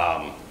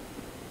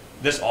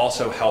 This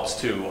also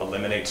helps to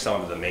eliminate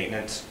some of the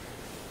maintenance.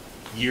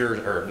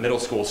 Middle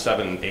school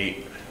 7,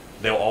 8,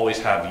 they'll always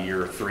have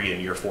year 3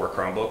 and year 4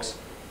 Chromebooks.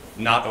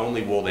 Not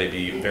only will they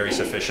be very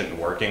sufficient in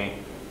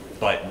working,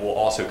 but we'll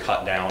also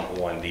cut down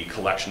on the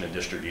collection and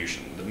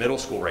distribution. The middle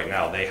school right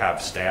now, they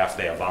have staff,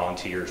 they have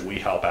volunteers, we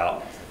help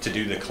out to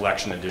do the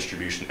collection and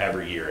distribution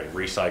every year and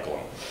recycle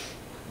them.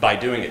 By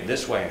doing it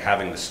this way and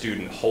having the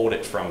student hold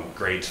it from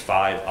grades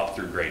 5 up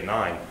through grade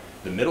 9,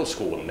 the middle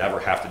school will never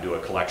have to do a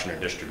collection or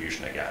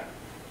distribution again.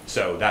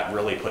 So that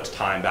really puts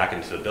time back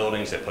into the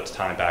buildings, it puts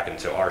time back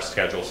into our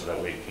schedule so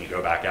that we can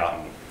go back out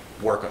and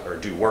work or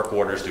do work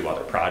orders, do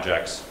other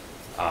projects.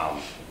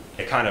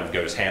 It kind of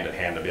goes hand in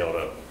hand to be able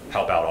to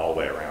help out all the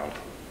way around.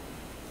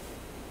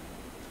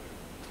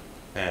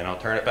 And I'll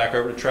turn it back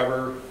over to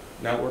Trevor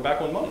now that we're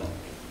back on Monday.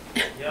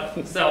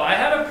 Yep. So I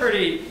had a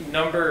pretty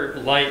number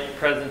light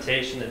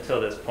presentation until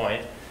this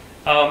point.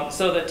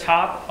 So the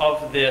top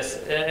of this,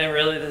 and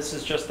really this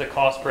is just the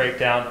cost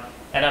breakdown,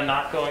 and I'm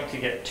not going to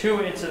get too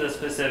into the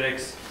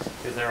specifics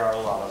because there are a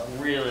lot of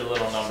really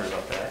little numbers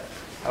up there.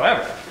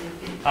 However,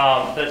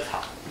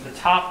 the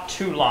top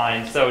 2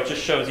 lines, so it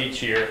just shows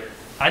each year,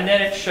 and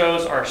then it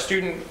shows our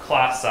student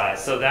class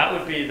size. So that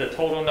would be the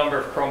total number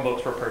of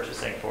Chromebooks we're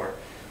purchasing for.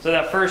 So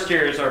that first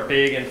year is our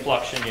big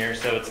inflection year,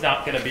 so it's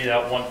not going to be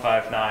that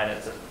 159,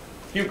 it's a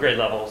few grade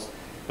levels.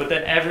 But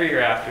then every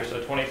year after,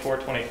 so 24,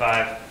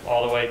 25,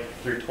 all the way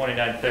through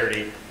 29,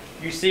 30,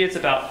 you see it's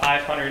about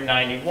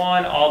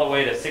 591 all the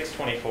way to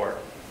 624.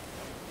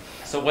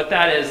 So what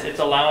that is, it's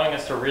allowing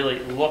us to really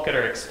look at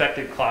our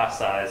expected class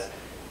size.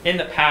 In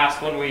the past,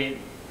 when we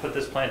put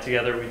this plan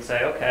together, we'd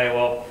say, okay,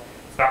 well,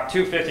 it's about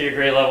 250 a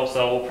grade level,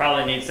 so we'll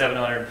probably need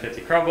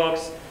 750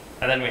 Chromebooks,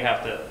 and then we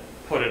have to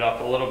put it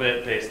up a little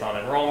bit based on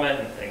enrollment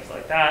and things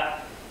like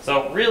that.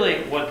 So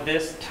really what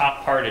this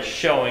top part is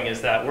showing is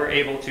that we're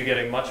able to get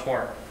a much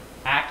more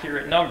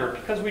accurate number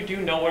because we do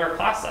know what our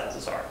class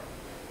sizes are.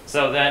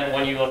 So then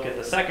when you look at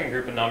the second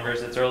group of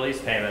numbers, it's our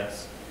lease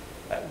payments.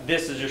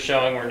 This is just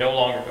showing we're no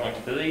longer going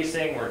to be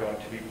leasing, we're going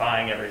to be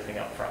buying everything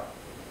up front.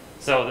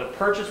 So the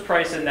purchase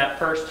price in that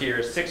first year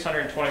is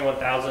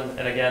 $621,000,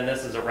 and again,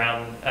 this is a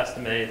round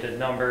estimated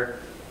number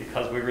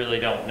because we really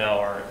don't know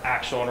our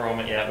actual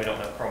enrollment yet. We don't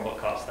know Chromebook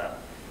costs then,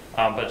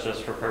 but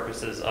just for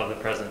purposes of the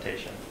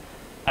presentation.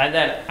 And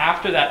then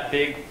after that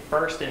big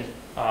first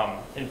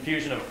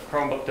infusion of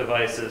Chromebook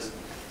devices,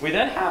 we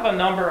then have a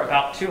number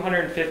about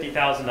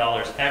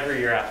 $250,000 every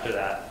year after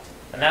that.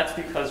 And that's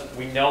because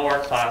we know our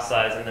class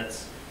size and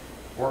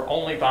we're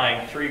only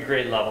buying 3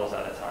 grade levels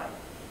at a time.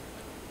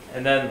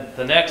 And then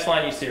the next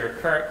line, you see our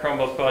current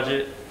Chromebook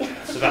budget.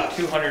 It's about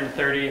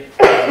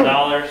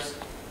 $230,000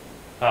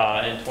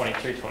 in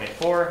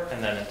 23-24,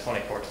 and then in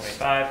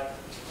 24-25.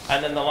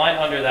 And then the line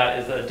under that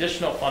is the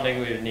additional funding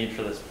we would need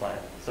for this plan.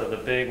 So the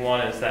big one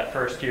is that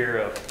first year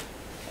of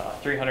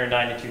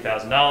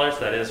 $392,000.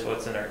 That is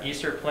what's in our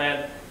ESSER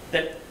plan.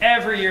 Then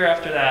every year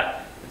after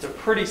that, it's a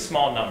pretty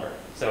small number.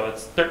 So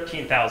it's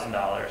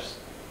 $13,000. It's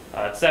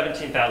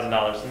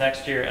 $17,000 the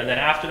next year. And then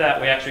after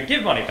that, we actually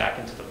give money back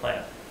into the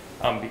plan.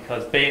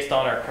 Because based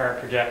on our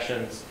current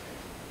projections,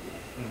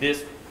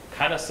 this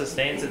kind of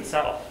sustains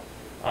itself.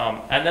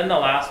 And then the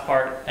last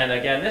part, and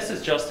again, this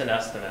is just an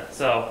estimate.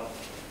 So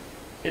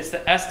it's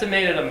the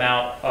estimated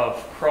amount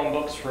of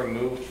Chromebooks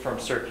removed from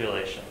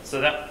circulation. So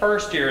that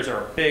first year is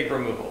our big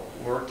removal.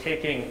 We're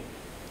taking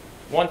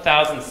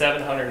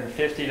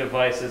 1,750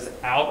 devices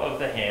out of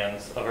the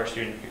hands of our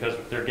students because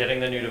they're getting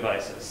the new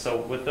devices. So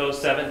with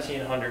those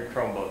 1,700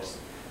 Chromebooks,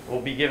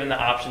 we'll be given the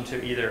option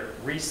to either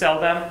resell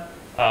them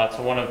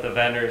to one of the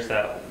vendors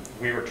that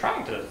we were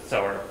trying to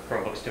sell our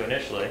Chromebooks to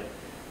initially.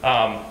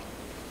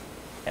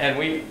 And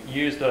we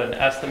used an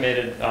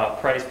estimated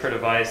price per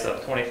device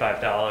of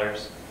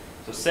 $25.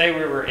 So say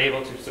we were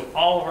able to, so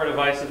all of our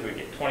devices, we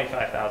get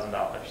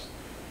 $25,000.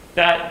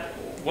 That,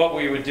 what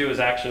we would do is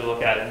actually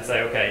look at it and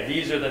say, okay,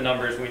 these are the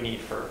numbers we need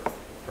for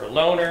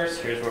loaners,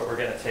 here's what we're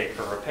going to take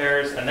for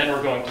repairs, and then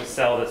we're going to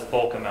sell this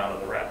bulk amount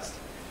of the rest.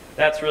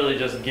 That's really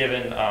just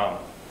given,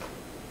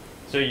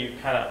 so you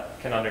kind of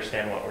can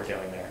understand what we're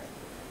doing there.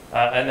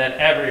 And then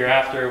every year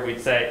after,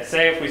 we'd say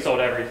if we sold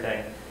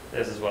everything,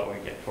 this is what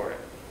we get for it.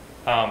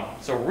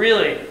 So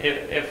really,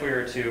 if we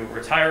were to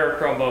retire our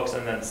Chromebooks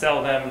and then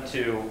sell them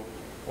to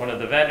one of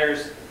the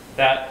vendors,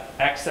 that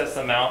excess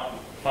amount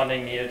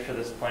funding needed for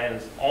this plan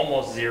is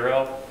almost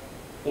zero,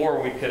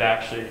 or we could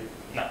actually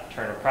not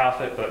turn a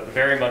profit, but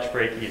very much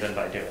break even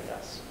by doing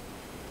this.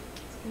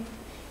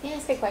 May I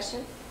ask a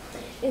question?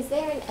 Is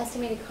there an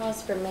estimated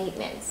cost for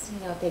maintenance?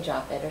 You know, if they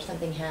drop it or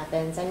something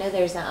happens? I know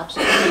there's an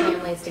option for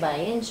families to buy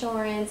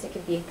insurance. It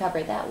could be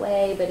covered that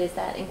way, but is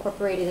that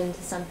incorporated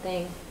into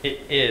something?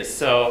 It is.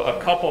 So a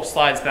couple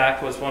slides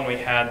back was when we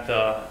had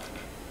the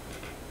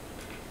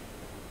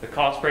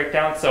cost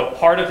breakdown. So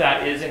part of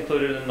that is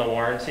included in the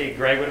warranty.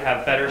 Greg would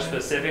have better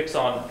specifics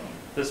on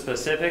the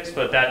specifics,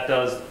 but that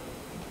does,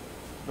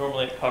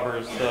 normally it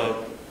covers the...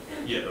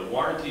 Yeah, the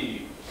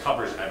warranty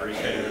covers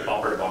everything,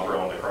 bumper to bumper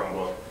on the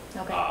Chromebook.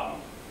 Okay.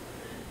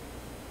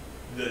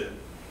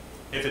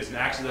 If it's an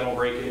accidental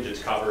breakage,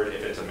 it's covered.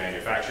 If it's a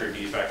manufacturer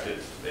defect,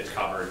 it's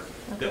covered.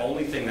 Okay. The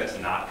only thing that's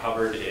not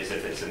covered is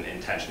if it's an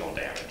intentional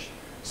damage.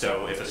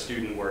 So if a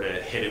student were to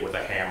hit it with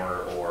a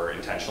hammer or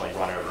intentionally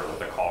run over it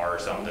with a car or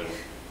something,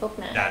 Hope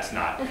not. that's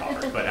not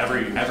covered. But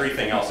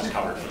everything else is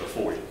covered for the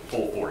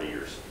full 40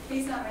 years.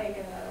 He's not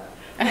making that up.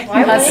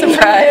 I'm not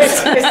surprised.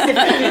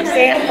 Specific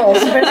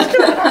examples, but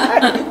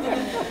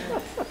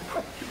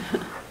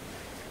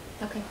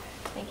Okay,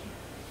 thank you.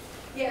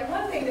 Yeah,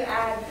 one thing to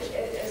add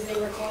as they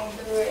were going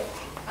through it,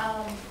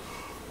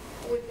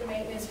 with the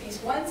maintenance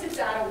piece, once it's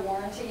out of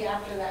warranty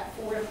after that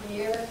 4th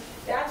year,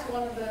 that's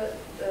one of the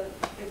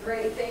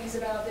great things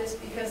about this,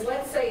 because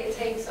let's say it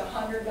takes a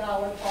 $100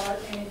 part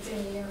and it's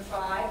in year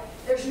 5,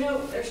 there's no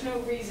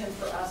reason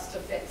for us to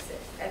fix it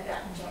at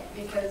that point,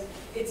 because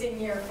it's in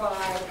year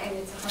 5 and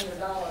it's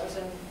 $100,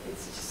 and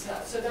it's just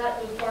not. So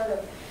that was part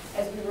of,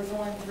 as we were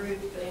going through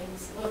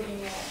things,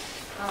 looking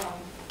at,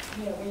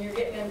 you know, when you're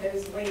getting in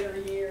those later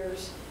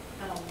years,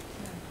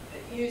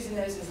 using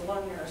those as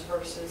loaners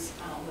versus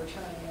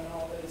returning and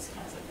all those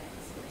kinds of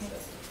things.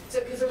 So,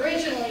 because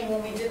originally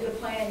when we did the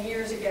plan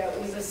years ago, it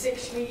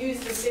was we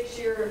used the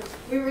 6-year,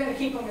 we were going to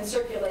keep them in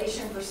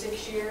circulation for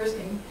 6 years,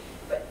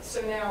 but so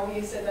now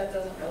we said that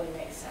doesn't really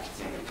make sense,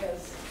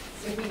 because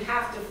if we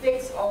have to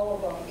fix all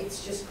of them,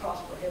 it's just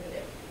cost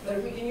prohibitive. But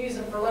if we can use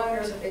them for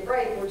loaners, if they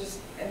break, and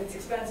it's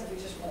expensive, we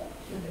just won't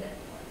keep it anymore.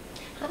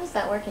 How does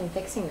that work in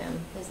fixing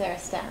them? Is there a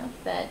staff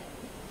that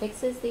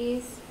fixes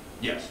these?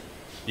 Yes.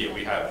 Yeah,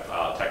 we have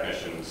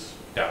technicians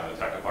down in the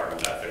tech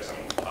department that fix them.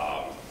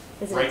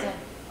 Is it Right. a tough?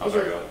 Oh,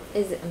 sorry, go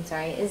ahead. I'm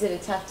sorry. Is it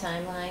a tough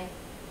timeline?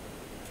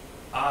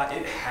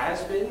 It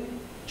has been,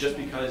 just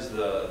because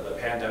the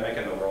pandemic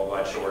and the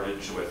worldwide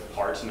shortage with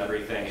parts and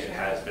everything, it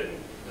has been,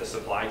 the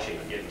supply chain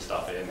of getting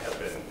stuff in has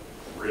been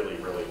really,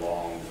 really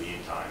long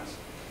lead times.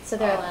 So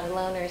there are a lot of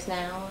loaners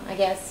now. I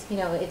guess, you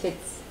know, if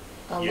it's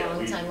a Yeah,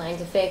 long timeline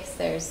to fix,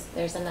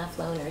 there's enough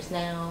loaners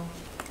now.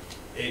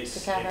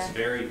 It's to cover?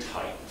 very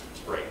tight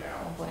right now.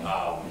 Oh,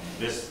 boy.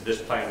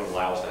 This plan would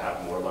allow us to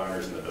have more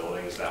loaners in the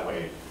buildings. That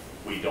way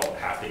we don't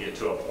have to get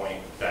to a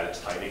point that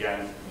it's tight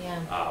again.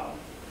 Yeah.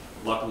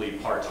 Luckily,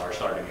 parts are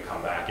starting to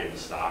come back into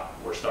stock.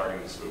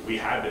 We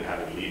had been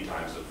having lead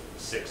times of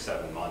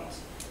 6-7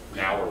 months.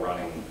 Now we're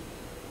running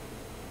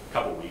a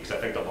couple weeks. I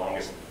think the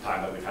longest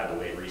time that we've had to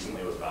wait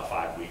recently was about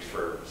 5 weeks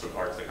for some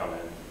parts to come in.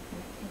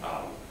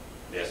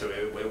 Yeah, so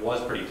it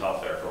was pretty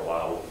tough there for a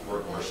while.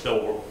 We're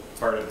still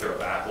burning through a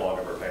backlog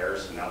of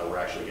repairs now that we're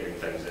actually getting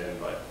things in,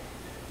 but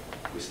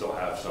we still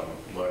have some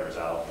loaners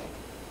out.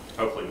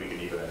 Hopefully we can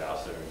even it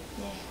out soon.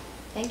 Yeah.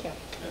 Thank you.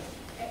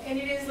 And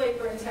it is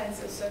labor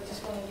intensive, so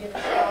just want to give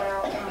a shout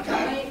out.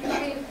 How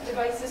many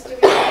devices do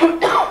we have,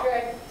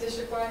 Greg,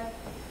 district-wide?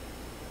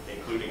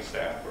 Including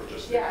staff or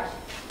just Yeah.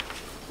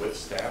 with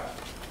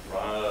staff,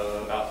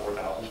 about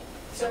 4,000.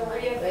 So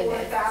we have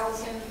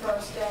 4,000 for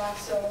our staff,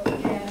 so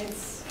again,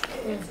 it's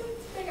a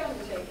big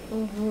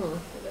undertaking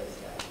for those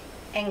guys.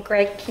 And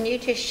Greg, can you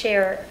just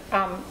share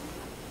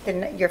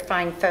your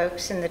fine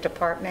folks in the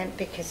department,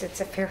 because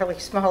it's a fairly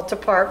small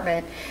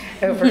department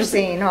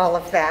overseeing all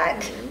of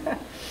that.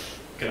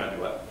 Can I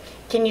do what?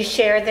 Can you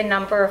share the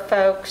number of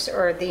folks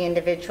or the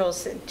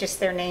individuals, just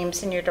their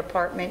names in your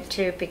department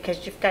too,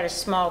 because you've got a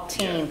small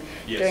team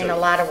Yeah, doing so- a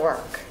lot of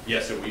work.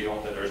 Yeah, so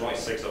there's only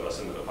 6 of us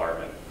in the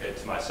department.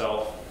 It's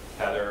myself,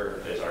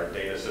 Heather is our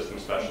data system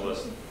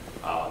specialist,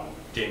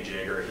 Dan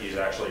Jager, he's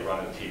actually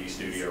running the TV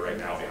studio right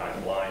now behind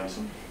the blinds.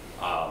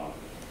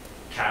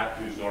 Kat,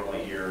 who's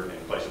normally here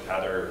in place of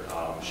Heather,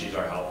 she's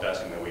our help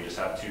desk, and then we just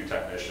have 2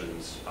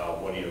 technicians,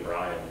 Woody and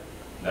Brian,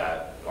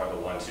 that are the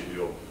ones who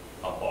do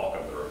a bulk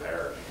of the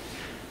repair.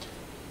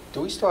 Do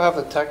we still have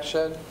the tech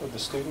shed with the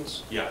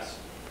students? Yes.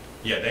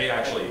 Yeah, they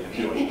actually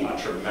do a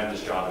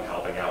tremendous job in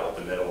helping out with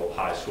the middle,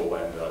 high school,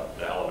 and the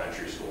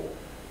elementary school.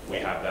 We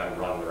have them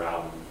running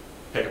around,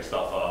 picking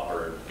stuff up,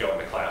 or go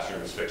into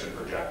classrooms, fixing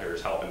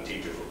projectors, helping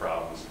teachers with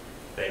problems.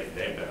 They've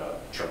been a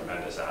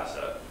tremendous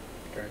asset.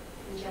 Okay.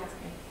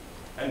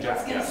 And I was Jack,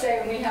 gonna yes.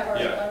 say, we have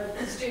Yeah.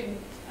 our student,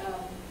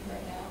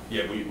 right now.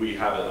 Yeah, we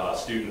have a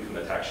student from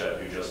the tech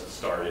shed who just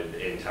started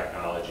in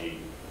technology,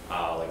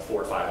 like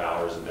 4 or 5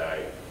 hours a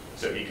day.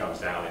 So he comes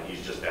down and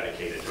he's just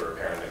dedicated to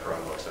repairing the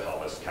Chromebooks to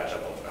help us catch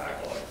up on the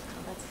backlog.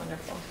 Oh, that's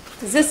wonderful.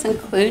 Does this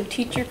include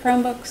teacher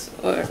Chromebooks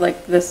or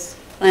like this So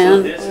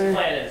plan? this or-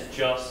 plan is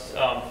just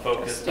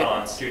focused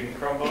on Students. student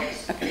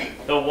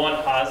Chromebooks. The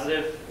one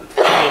positive to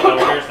the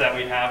donors that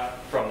we have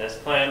from this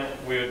plan,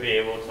 we would be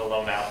able to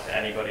loan out to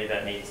anybody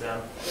that needs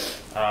them.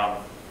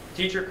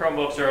 Teacher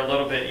Chromebooks are a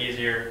little bit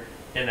easier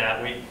in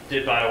that we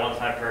did buy a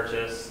one-time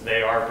purchase.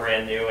 They are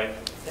brand new. I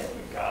think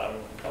we got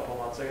them a couple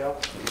months ago.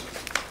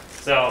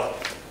 So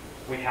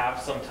we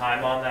have some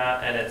time on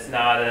that, and it's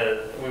not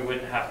we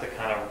wouldn't have to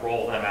kind of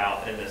roll them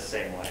out in this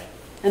same way.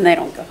 And they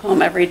don't go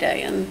home every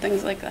day and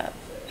things like that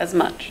as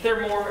much.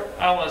 They're more,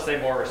 I don't want to say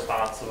more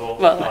responsible.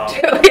 Well, that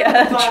too,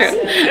 yeah, true.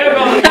 They're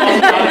going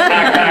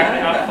backpack,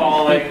 they're not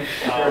falling.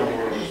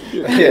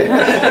 They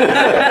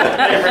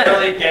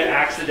rarely get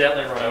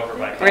accidentally run over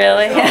by cars.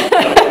 Really?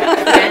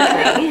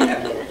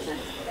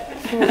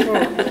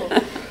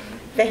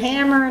 The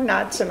hammer,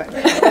 not so much.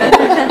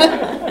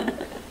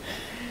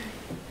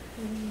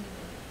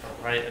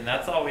 Right, and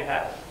that's all we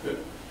have.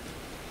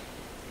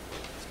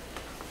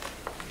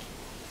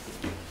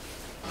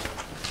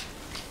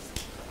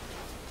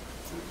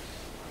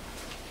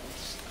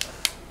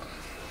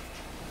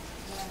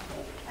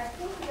 I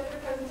think the other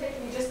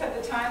presentation, we just have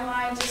the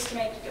timeline, just to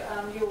make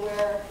you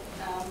aware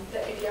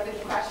that if you have any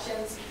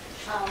questions,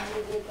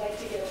 we would like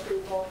to get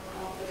approval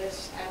for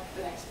this at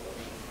the next board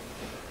meeting.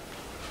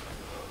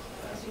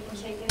 So you can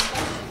take any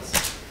questions.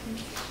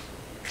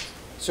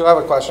 So I have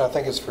a question, I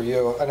think it's for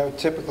you. I know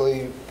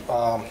typically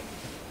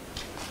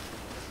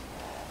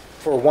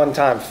for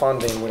one-time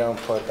funding, we don't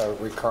put a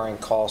recurring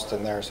cost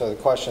in there. So the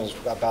question is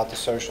about the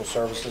social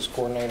services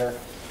coordinator.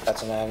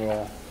 That's an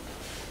annual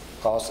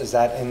cost. Is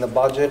that in the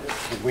budget?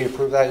 Did we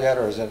approve that yet,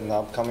 or is it in the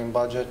upcoming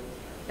budget?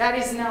 That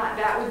is not,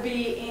 that would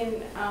be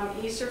in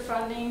ESSER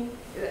funding,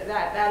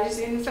 that is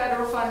in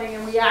federal funding,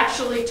 and we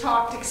actually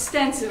talked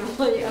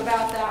extensively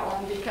about that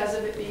one because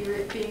of it being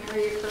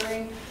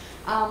reoccurring.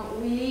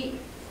 We,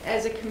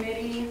 as a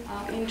committee,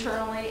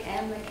 internally,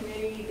 and the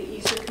committee, the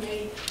ESSER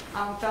committee,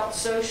 felt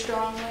so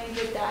strongly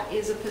that that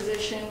is a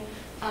position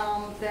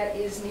that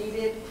is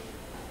needed,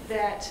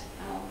 that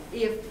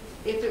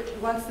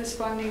once this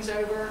funding's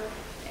over,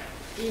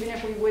 even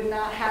if we would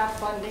not have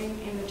funding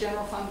in the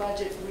general fund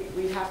budget,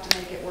 we'd have to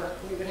make it work.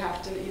 We would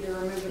have to either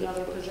remove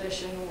another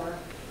position or,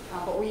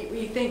 but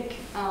we think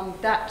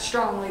that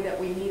strongly that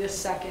we need a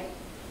second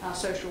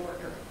social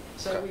worker.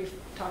 So we've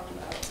talked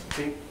about it. I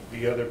think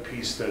the other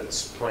piece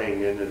that's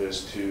playing into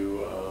this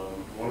too,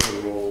 one of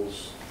the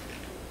roles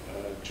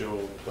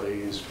Jill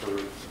plays for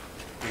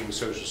being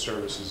social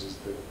services is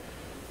to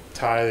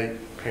tie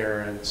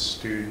parents,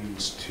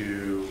 students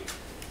to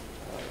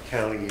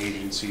county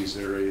agencies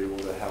that are able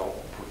to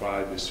help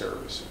provide the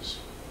services.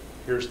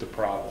 Here's the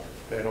problem.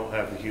 They don't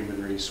have the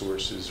human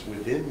resources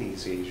within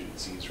these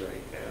agencies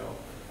right now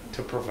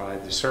to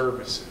provide the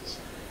services.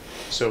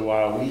 So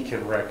while we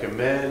can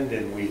recommend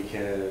and we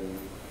can,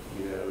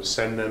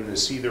 send them to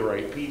see the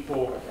right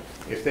people,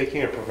 if they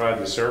can't provide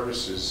the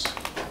services,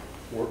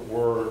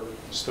 we're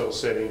still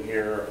sitting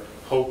here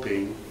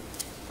hoping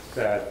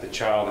that the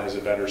child has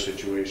a better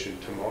situation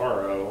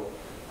tomorrow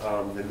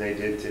than they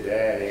did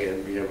today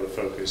and be able to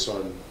focus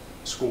on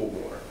school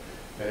more.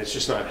 And it's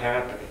just not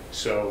happening.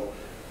 So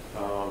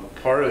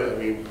part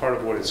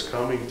of what it's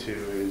coming to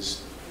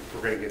is if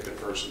we're going to get the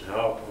person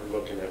help, we're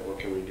looking at what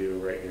can we do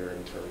right here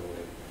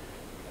internally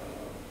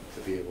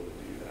to be able to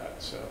do that.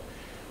 So,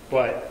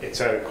 but it's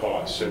at a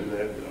cost, and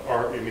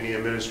the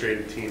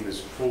administrative team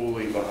is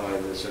fully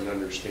behind this and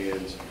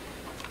understands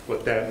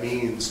what that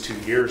means 2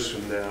 years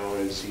from now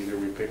is either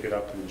we pick it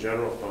up in the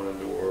general fund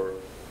or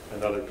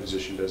another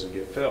position doesn't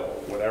get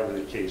filled. Whatever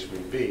the case may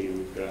be,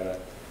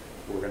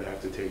 we're going to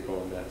have to take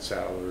on that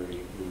salary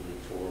moving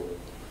forward.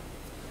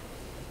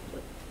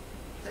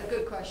 It's a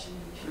good question.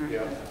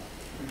 Yeah.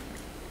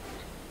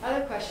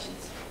 Other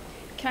questions?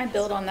 Can I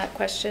build on that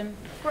question?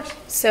 Of course.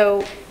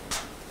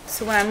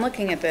 So when I'm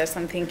looking at this,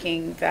 I'm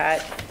thinking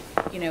that,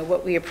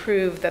 what we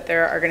approve, that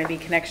there are going to be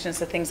connections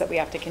to things that we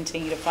have to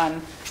continue to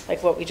fund,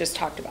 like what we just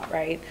talked about,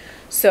 right?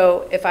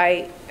 So if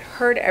I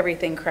heard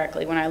everything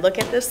correctly, when I look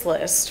at this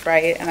list,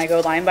 right, and I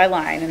go line by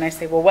line, and I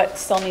say, well, what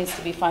still needs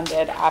to be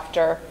funded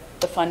after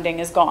the funding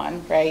is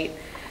gone, right?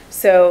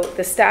 So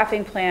the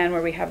staffing plan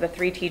where we have the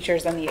 3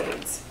 teachers and the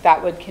aides,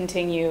 that would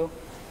continue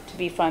to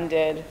be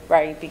funded,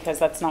 right? Because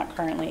that's not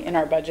currently in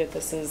our budget.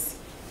 This is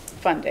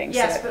funding.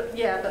 Yes, so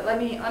but let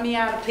me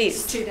add a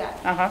piece to that.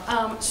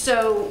 Uh-huh.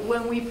 So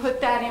when we put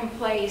that in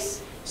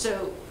place,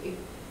 so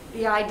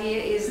the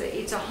idea is that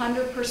it's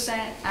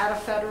 100% out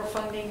of federal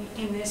funding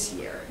in this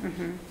year.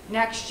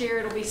 Next year,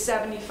 it'll be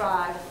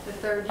 75. The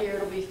third year,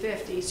 it'll be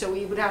 50. So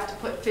we would have to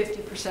put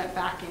 50%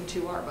 back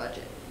into our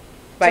budget.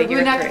 By So we year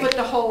wouldn't have to three. put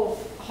the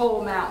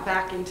whole amount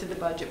back into the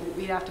budget.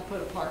 We'd have to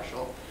put a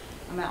partial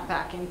amount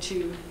back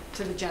into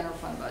the general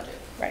fund budget.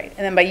 Right,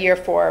 and then by year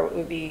 4, it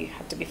would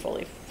have to be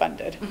fully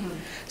funded.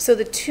 So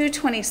the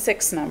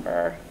 226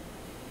 number,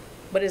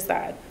 what is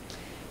that?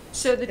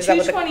 So the Is that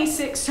what the-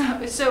 226,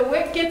 so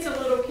what gets a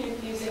little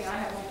confusing,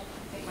 I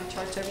think my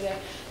chart's over there,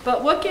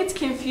 but what gets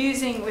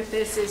confusing with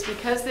this is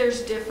because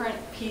there's different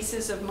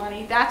pieces of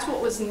money, that's what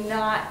was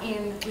not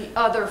in the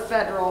other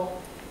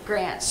federal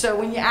grants. So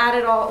when you add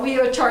it all, we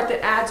have a chart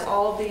that adds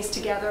all of these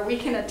together. We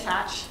can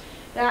attach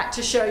that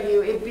to show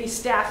you. It'd be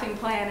staffing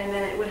plan, and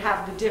then it would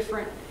have the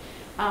different,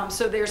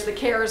 so there's the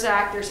CARES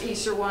Act, there's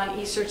ESSER I,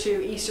 ESSER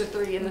II, ESSER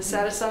III, and the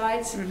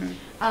set-asides.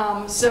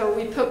 So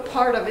we put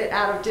part of it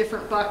out of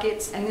different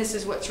buckets, and this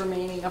is what's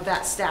remaining of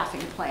that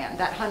staffing plan,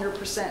 that 100%,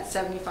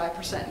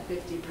 75%, and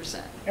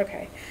 50%.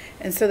 Okay,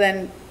 and so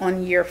then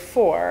on year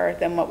 4,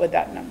 then what would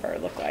that number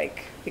look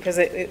like? Because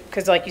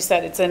because like you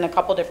said, it's in a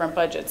couple different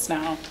budgets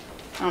now.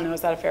 I don't know,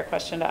 is that a fair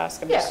question to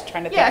ask? I'm just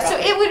trying to think about so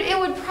it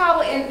would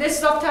probably, and this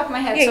is off the top of my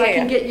head, so I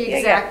can get you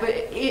exact, but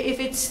if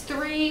it's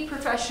 3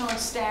 professional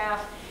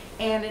staff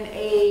and an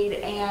aide,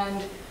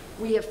 and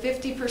we have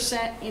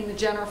 50% in the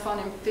general fund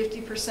and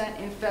 50%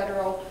 in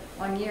federal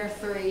on year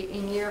 3,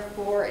 in year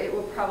 4, it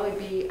would probably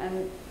be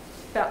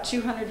about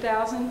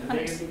 200,000. I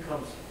think it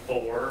becomes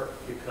 4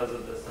 because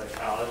of the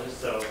psychologist.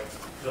 So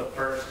the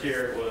first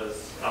year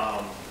was,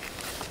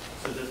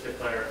 so just to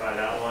clarify,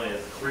 that one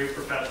is 3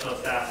 professional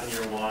staff in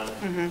year 1.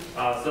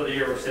 So the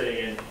year we're sitting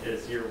in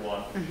is year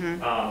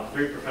 1.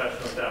 3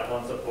 professional staff,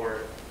 1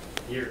 support.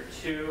 Year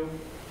 2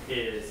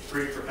 is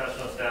 3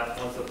 professional staff,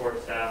 1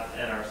 support staff,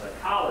 and our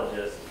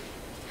psychologist,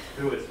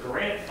 who is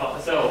grant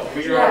fund. So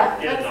we are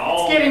getting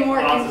all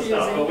lots of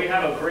stuff. But we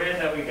have a grant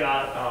that we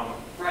got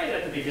right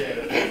at the beginning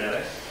of the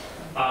pandemic.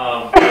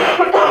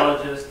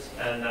 Psychologist,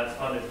 and that's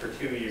funded for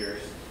 2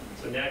 years.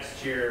 So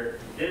next year,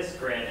 this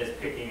grant is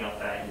picking up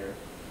that year.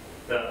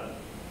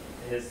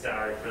 His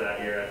salary for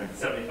that year at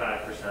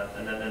 75%,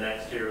 and then the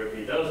next year would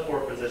be those 4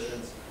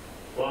 positions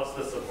plus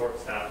the support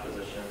staff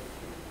position,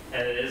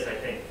 and it is, I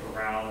think,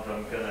 around,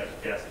 I'm gonna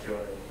guess,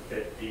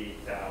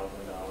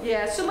 $250,000.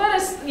 Yeah, so let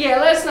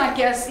us not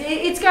guess.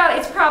 It's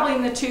probably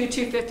in the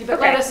 250, but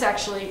let us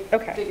actually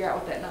figure out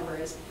what that number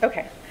is.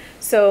 Okay,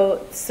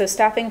 so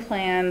staffing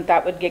plan,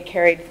 that would get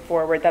carried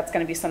forward. That's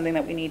going to be something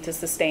that we need to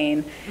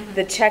sustain.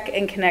 The Check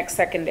and Connect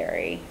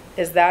secondary,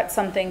 is that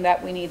something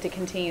that we need to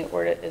continue,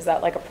 or is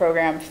that like a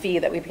program fee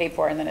that we pay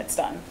for and then it's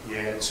done?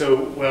 Yeah,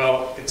 so,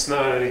 well, it's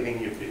not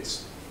anything,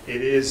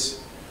 it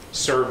is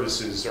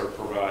services are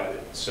provided.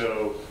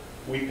 So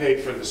we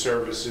pay for the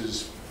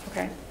services.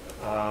 Okay.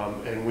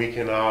 And we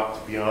can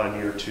opt beyond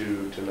year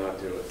 2 to not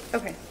do it.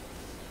 Okay.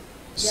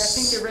 Yeah, I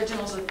think the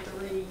original's a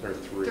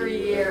 3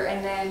 year,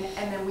 and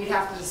then we'd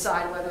have to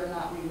decide whether or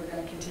not we were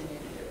going to continue to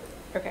do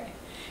it. Okay.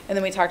 And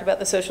then we talked about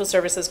the social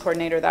services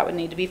coordinator, that would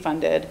need to be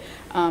funded.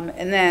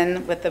 And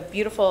then with the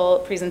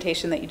beautiful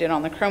presentation that you did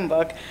on the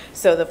Chromebook,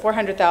 so the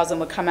 400,000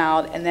 would come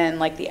out, and then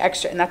like the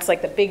extra, and that's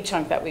like the big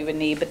chunk that we would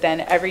need, but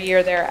then every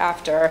year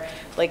thereafter,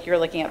 like you're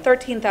looking at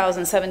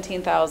 13,000,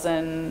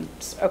 17,000,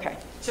 okay.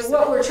 So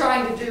what we're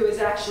trying to do is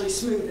actually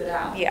smooth it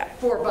out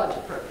for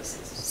budget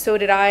purposes. So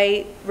did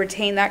I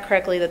retain that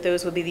correctly, that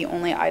those would be the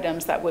only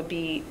items that would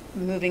be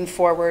moving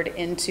forward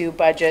into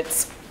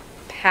budgets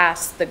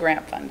past the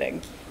grant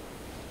funding?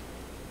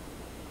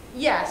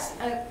 Yes,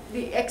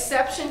 the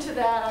exception to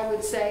that, I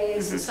would say,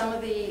 is some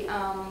of the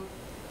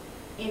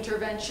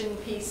intervention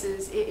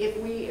pieces. If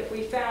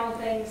we found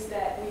things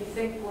that we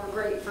think were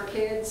great for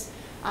kids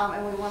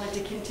and we wanted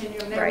to continue,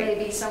 and there may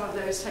be some of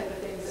those type of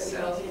things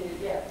that we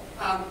continue.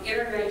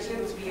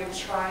 Interventions we have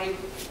tried.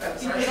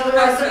 Because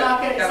otherwise it's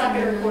not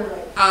going to record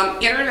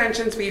right.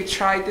 Interventions we've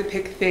tried to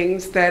pick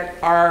things that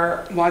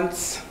are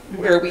once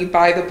where we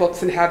buy the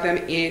books and have them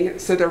in,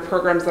 so they're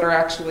programs that are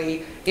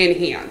actually in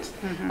hand.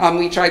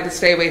 We tried to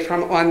stay away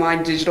from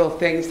online digital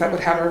things that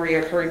would have a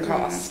reoccurring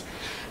cost.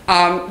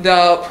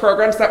 The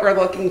programs that we're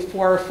looking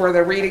for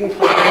the reading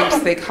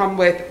programs, they come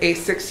with a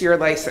 6-year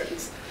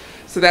license.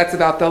 So that's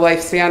about the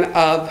lifespan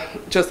of,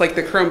 just like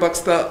the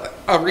Chromebooks,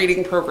 a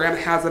reading program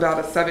has about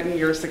a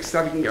 7-year,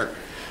 6-7 year.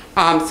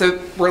 So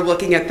we're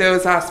looking at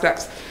those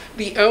aspects.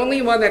 The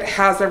only one that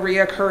has a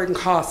reoccurring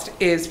cost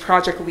is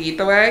Project Lead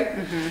the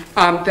Way.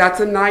 That's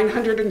a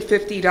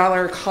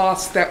 $950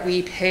 cost that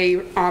we pay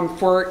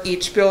for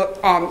each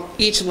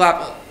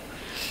level.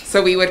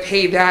 So we would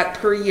pay that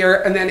per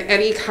year, and then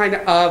any kind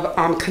of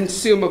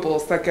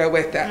consumables that go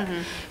with that.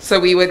 So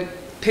we would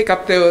pick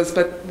up those,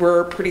 but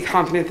we're pretty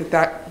confident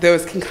that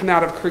those can come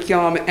out of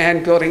curriculum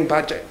and building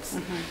budgets.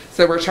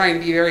 So we're trying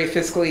to be very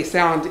fiscally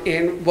sound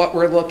in what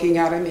we're looking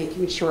at and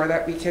making sure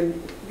that we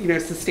can,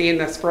 sustain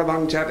this for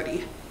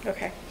longevity.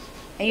 Okay.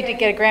 And you did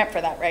get a grant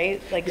for that,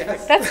 right? Like,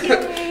 Yes. that's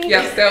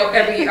Yes, so,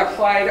 and we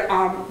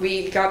applied,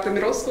 we got the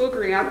middle school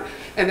grant,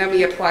 and then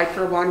we applied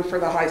for one for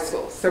the high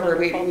school. So we're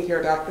waiting to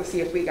hear back to see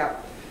if we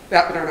got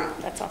that one or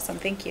not. That's awesome,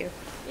 thank you.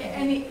 Yeah,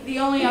 and the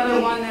only other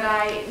one that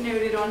I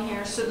noted on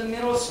here, so the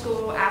middle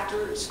school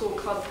after-school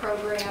club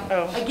program.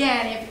 Oh.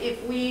 Again,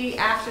 if we,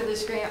 after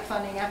this grant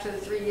funding, after the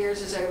 3 years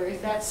is over,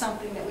 if that's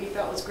something that we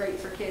felt was great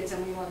for kids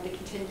and we wanted to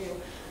continue,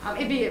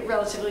 it'd be at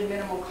relatively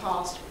minimal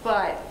cost,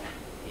 but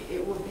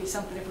it would be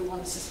something if we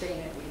want to sustain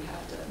it, we'd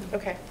have to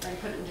Okay. then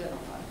put it in general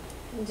fund.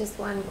 And just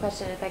one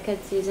question, if I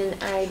could, Susan.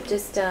 I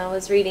just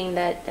was reading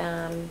that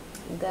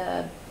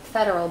the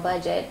federal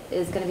budget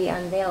is going to be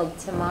unveiled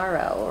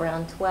tomorrow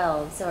around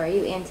 12. So are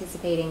you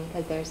anticipating,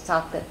 because there's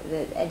talk that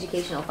the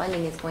educational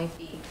funding is going to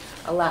be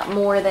a lot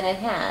more than it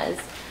has,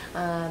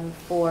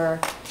 for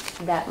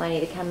that money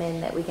to come in,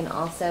 that we can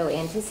also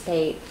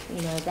anticipate,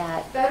 you know,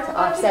 that Federal to budget or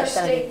offset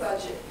some of state the...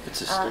 budget?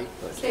 It's a state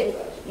budget. State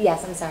budget.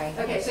 Yes, I'm sorry.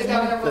 Okay, so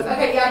Governor Wolf,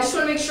 okay, yeah, I just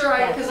want to make sure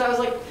because I was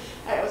like,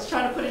 I was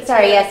trying to put it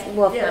Sorry, together. yes,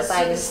 Wolf, Yes, not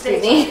so Biden, the state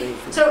excuse me.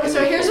 budget.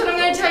 So here's what I'm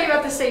going to tell you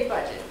about the state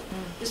budget.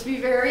 Just be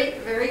very,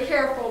 very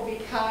careful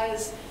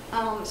because,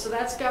 so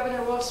that's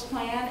Governor Wolf's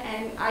plan,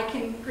 and I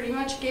can pretty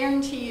much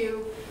guarantee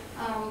you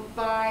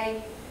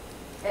by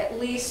at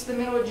least the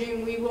middle of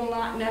June, we will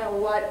not know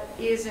what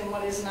is and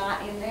what is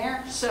not in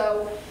there.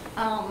 So,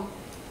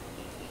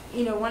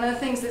 you know, one of the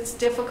things that's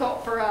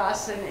difficult for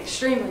us, and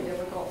extremely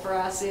difficult for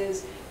us,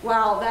 is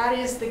while that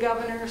is the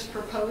governor's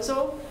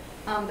proposal,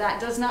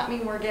 that does not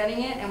mean we're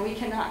getting it, and we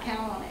cannot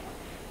count on it.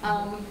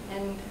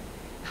 And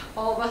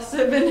all of us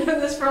have been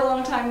doing this for a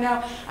long time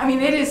now. I mean,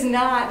 it is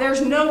not,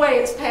 there's no way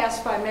it's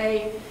passed by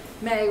May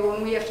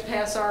when we have to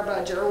pass our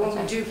budget, or when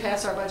we do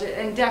pass our budget.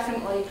 And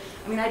definitely,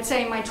 I mean, I'd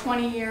say in my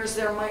 20 years,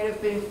 there might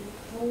have been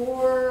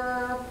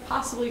 4,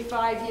 possibly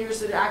 5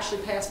 years that it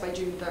actually passed by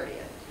June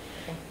 30th.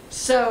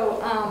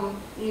 So,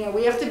 you know,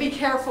 we have to be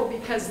careful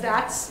because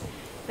that's,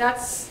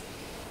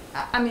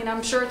 I mean,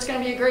 I'm sure it's going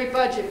to be a great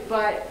budget,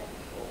 but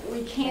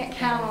we can't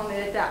count on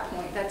it at that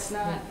point. That's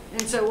not,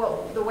 and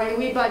so the way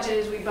we budget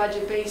is we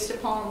budget based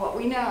upon what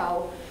we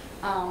know.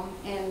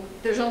 And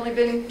there's only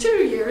been 2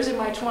 years in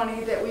my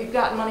 20 that we've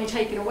gotten money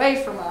taken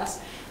away from us.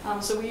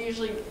 So we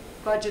usually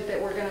budget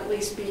that we're going to at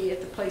least be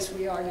at the place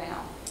we are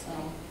now.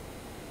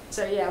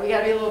 So yeah, we got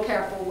to be a little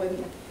careful with.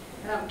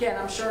 And again,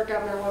 I'm sure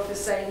Governor Wolf is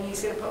saying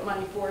he's going to put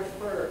money forth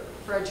for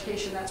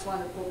education. That's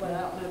wonderful, but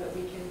I don't know that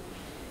we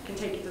can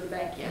take it to the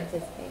bank yet.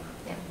 Anticipate,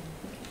 yeah.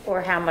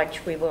 Or how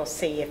much we will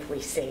see if we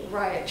see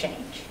Right. a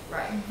change.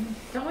 Right.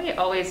 Don't we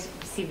always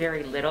see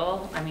very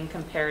little, I mean,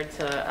 compared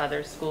to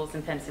other schools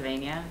in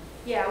Pennsylvania?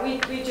 Yeah,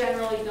 we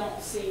generally don't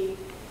see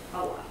a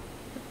lot.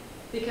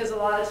 Because a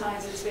lot of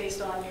times it's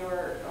based on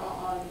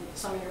on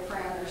some of your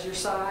parameters, your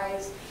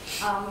size.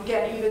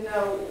 Again, even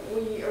though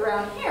we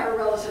around here are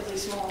relatively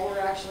small, we're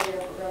actually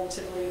a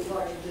relatively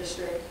larger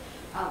district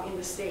in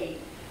the state.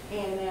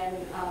 And then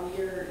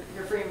your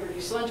free and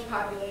reduced lunch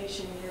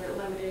population, your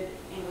limited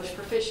English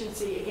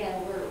proficiency,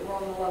 again, we're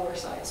on the lower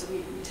side, so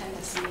we tend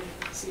to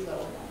see lower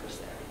numbers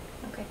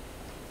there. Okay.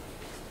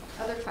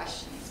 Other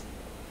questions?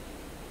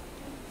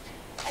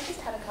 I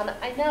just had a comment.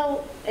 I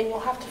know, and you'll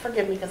have to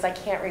forgive me because I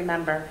can't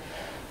remember,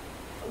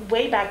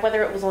 way back,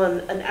 whether it was on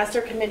an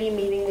ESSER committee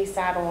meeting we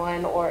sat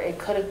on, or it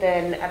could have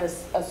been at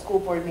a school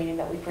board meeting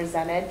that we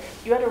presented,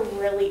 you had a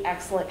really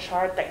excellent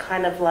chart that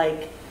kind of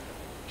like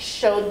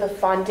showed the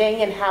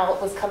funding and how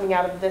it was coming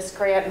out of this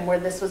grant and where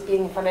this was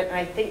being funded. And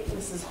I think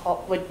Mrs.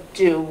 Holt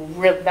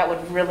that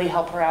would really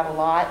help her out a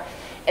lot.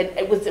 And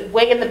it was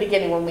way in the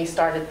beginning when we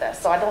started this,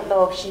 so I don't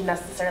know if she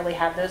necessarily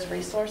had those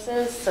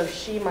resources, so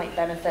she might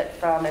benefit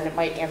from, and it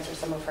might answer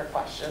some of her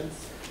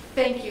questions.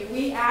 Thank you.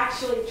 We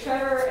actually,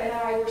 Trevor and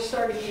I were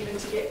starting even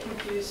to get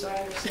confused, so I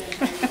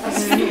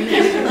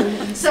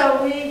understand.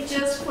 So we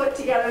just put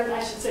together, and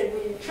I should say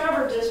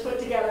Trevor just put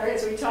together,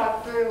 as we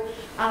talked through,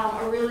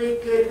 a really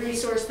good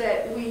resource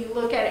that we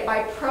look at it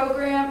by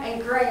program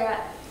and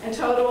grant and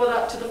total it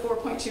up to the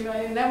 4.2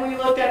 million. And then we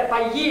looked at it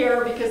by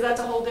year, because that's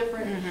a whole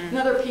different,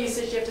 another piece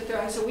that you have to throw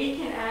in. So we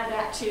can add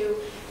that to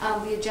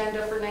the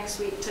agenda for next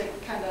week to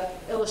kind of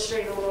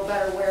illustrate a little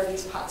better where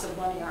these pots of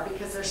money are,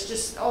 because there's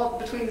just all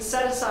between the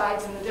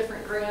set-asides and the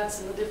different grants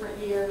and the different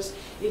years,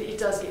 it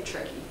does get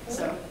tricky.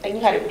 So. And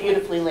you had it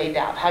beautifully laid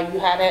out. How you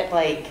had it,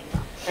 like,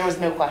 there was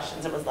no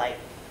questions. It was like,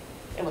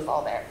 it was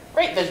all there.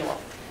 Great visual.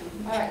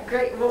 All right,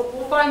 great. We'll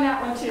find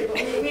that one too, but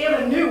we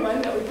have a new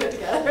one that we put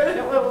together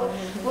that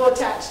we'll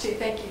attach to.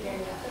 Thank you,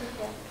 Danielle.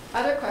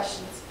 Other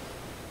questions?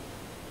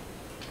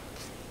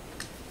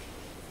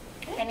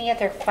 Any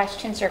other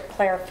questions or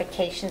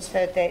clarifications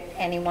that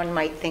anyone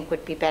might think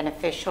would be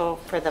beneficial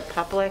for the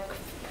public,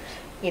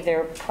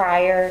 either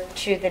prior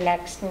to the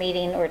next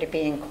meeting or to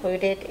be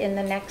included in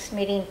the next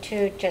meeting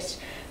too, just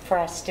for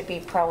us to be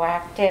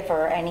proactive,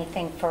 or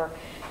anything for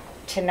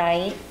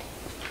tonight?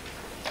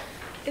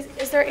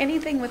 Is there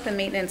anything with the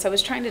maintenance? I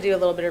was trying to do a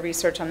little bit of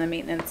research on the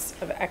maintenance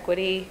of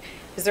equity.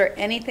 Is there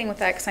anything with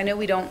that? Because I know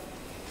we don't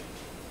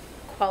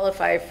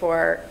qualify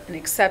for an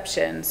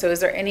exception. So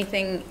is there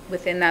anything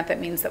within that that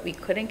means that we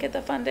couldn't get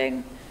the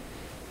funding?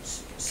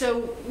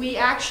 So we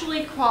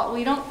actually,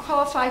 we don't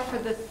qualify for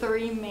the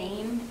 3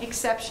 main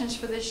exceptions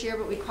for this year,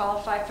 but we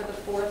qualify for the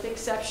 4th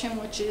exception,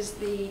 which is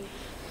the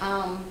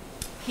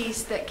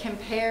piece that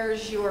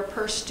compares your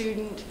per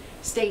student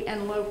state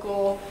and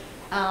local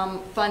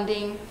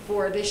funding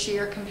for this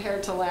year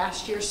compared to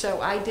last year. So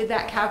I did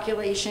that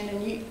calculation,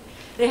 and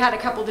they had a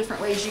couple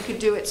different ways you could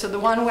do it. So the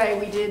one way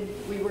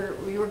we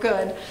were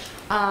good.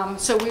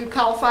 So we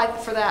qualified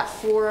for that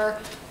for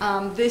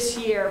this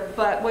year,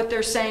 but what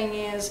they're saying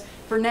is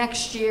for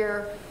next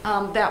year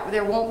that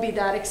there won't be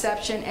that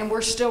exception, and we're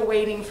still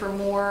waiting for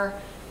more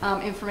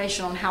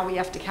information on how we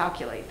have to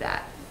calculate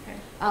that.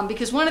 Okay.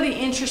 Because one of the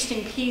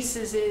interesting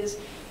pieces is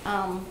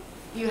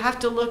you have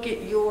to look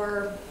at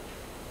your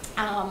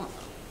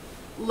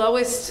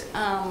lowest,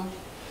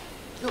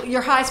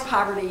 your highest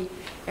poverty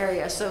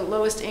area, so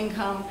lowest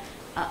income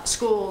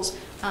schools.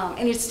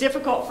 And it's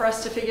difficult for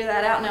us to figure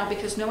that out now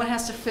because no one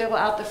has to fill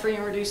out the free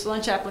and reduced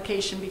lunch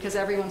application because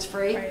everyone's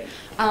free.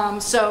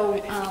 Right.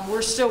 So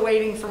we're still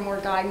waiting for more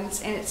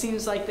guidance, and it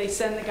seems like they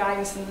send the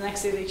guidance and the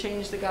next day they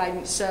change the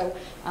guidance. So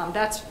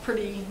that's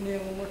pretty new,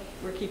 and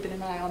we're keeping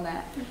an eye on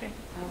that. Okay.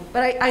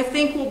 But I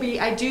think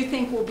I do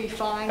think we'll be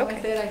fine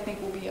with it. I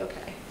think we'll be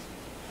okay.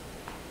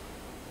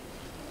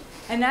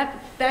 And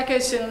that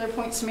goes to another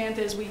point,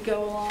 Samantha, as we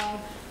go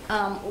along.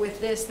 With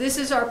this. This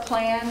is our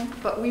plan,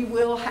 but we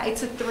will,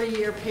 it's a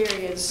 3-year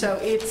period, so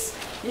it's,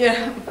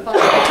 yeah, I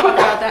talk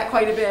about that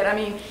quite a bit. I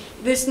mean,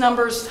 this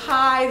number's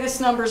high, this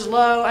number's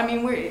low. I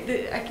mean,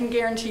 I can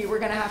guarantee you we're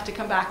going to have to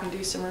come back and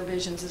do some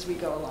revisions as we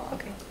go along.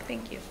 Okay,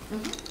 thank you.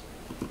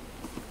 Mm-hmm.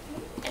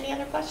 Any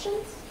other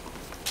questions?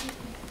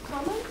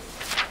 Comments?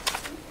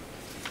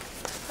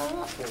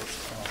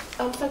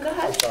 So go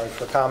ahead. I'm sorry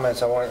for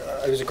comments.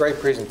 It was a great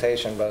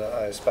presentation, but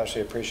I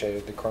especially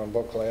appreciated the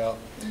Chromebook layout.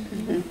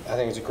 Mm-hmm. I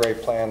think it's a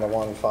great plan, the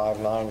 1, 5,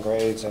 9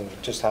 grades, and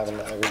just having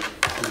every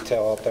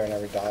detail up there and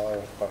every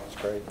dollar. Well, it's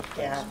great.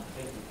 Yeah.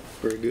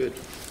 Very good.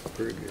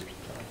 Very good.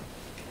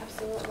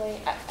 Absolutely.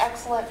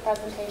 Excellent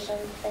presentation.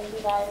 Thank you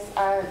guys.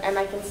 And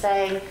I can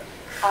say,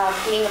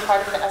 being a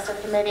part of the ESSER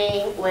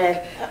committee with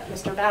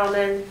Mr.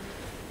 Bauman,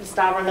 Ms.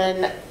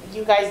 Dauberman,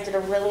 you guys did a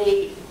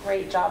really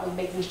great job of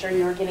making sure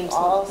you were getting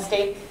all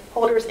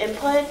stakeholders'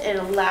 input and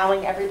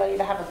allowing everybody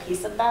to have a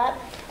piece of that.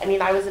 I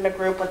mean, I was in a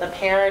group with a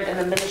parent, an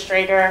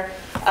administrator,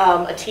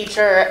 a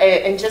teacher,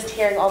 and just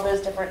hearing all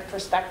those different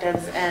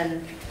perspectives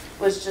and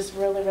was just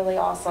really, really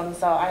awesome.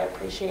 So I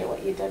appreciate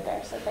what you did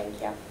there. So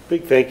thank you.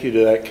 Big thank you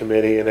to that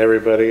committee and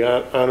everybody.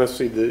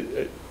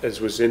 Honestly, as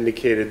was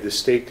indicated, the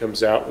state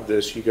comes out with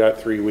this, you got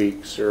 3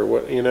 weeks or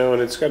what,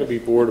 and it's got to be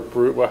board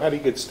approved. Well, how do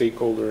you get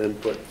stakeholder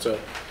input? So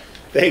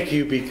thank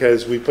you,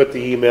 because we put the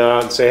email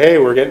out and say, hey,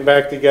 we're getting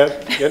back together,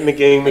 getting the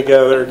gang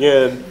together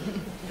again.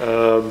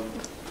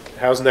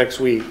 How's next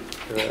week?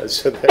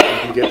 So that you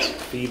can get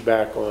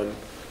feedback on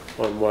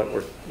what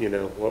we're,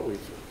 what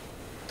we've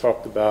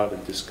talked about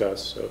and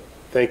discussed. So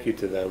thank you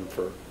to them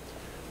for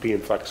being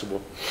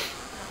flexible.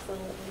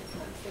 Absolutely.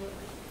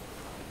 Absolutely.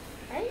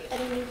 All right,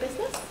 any new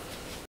business?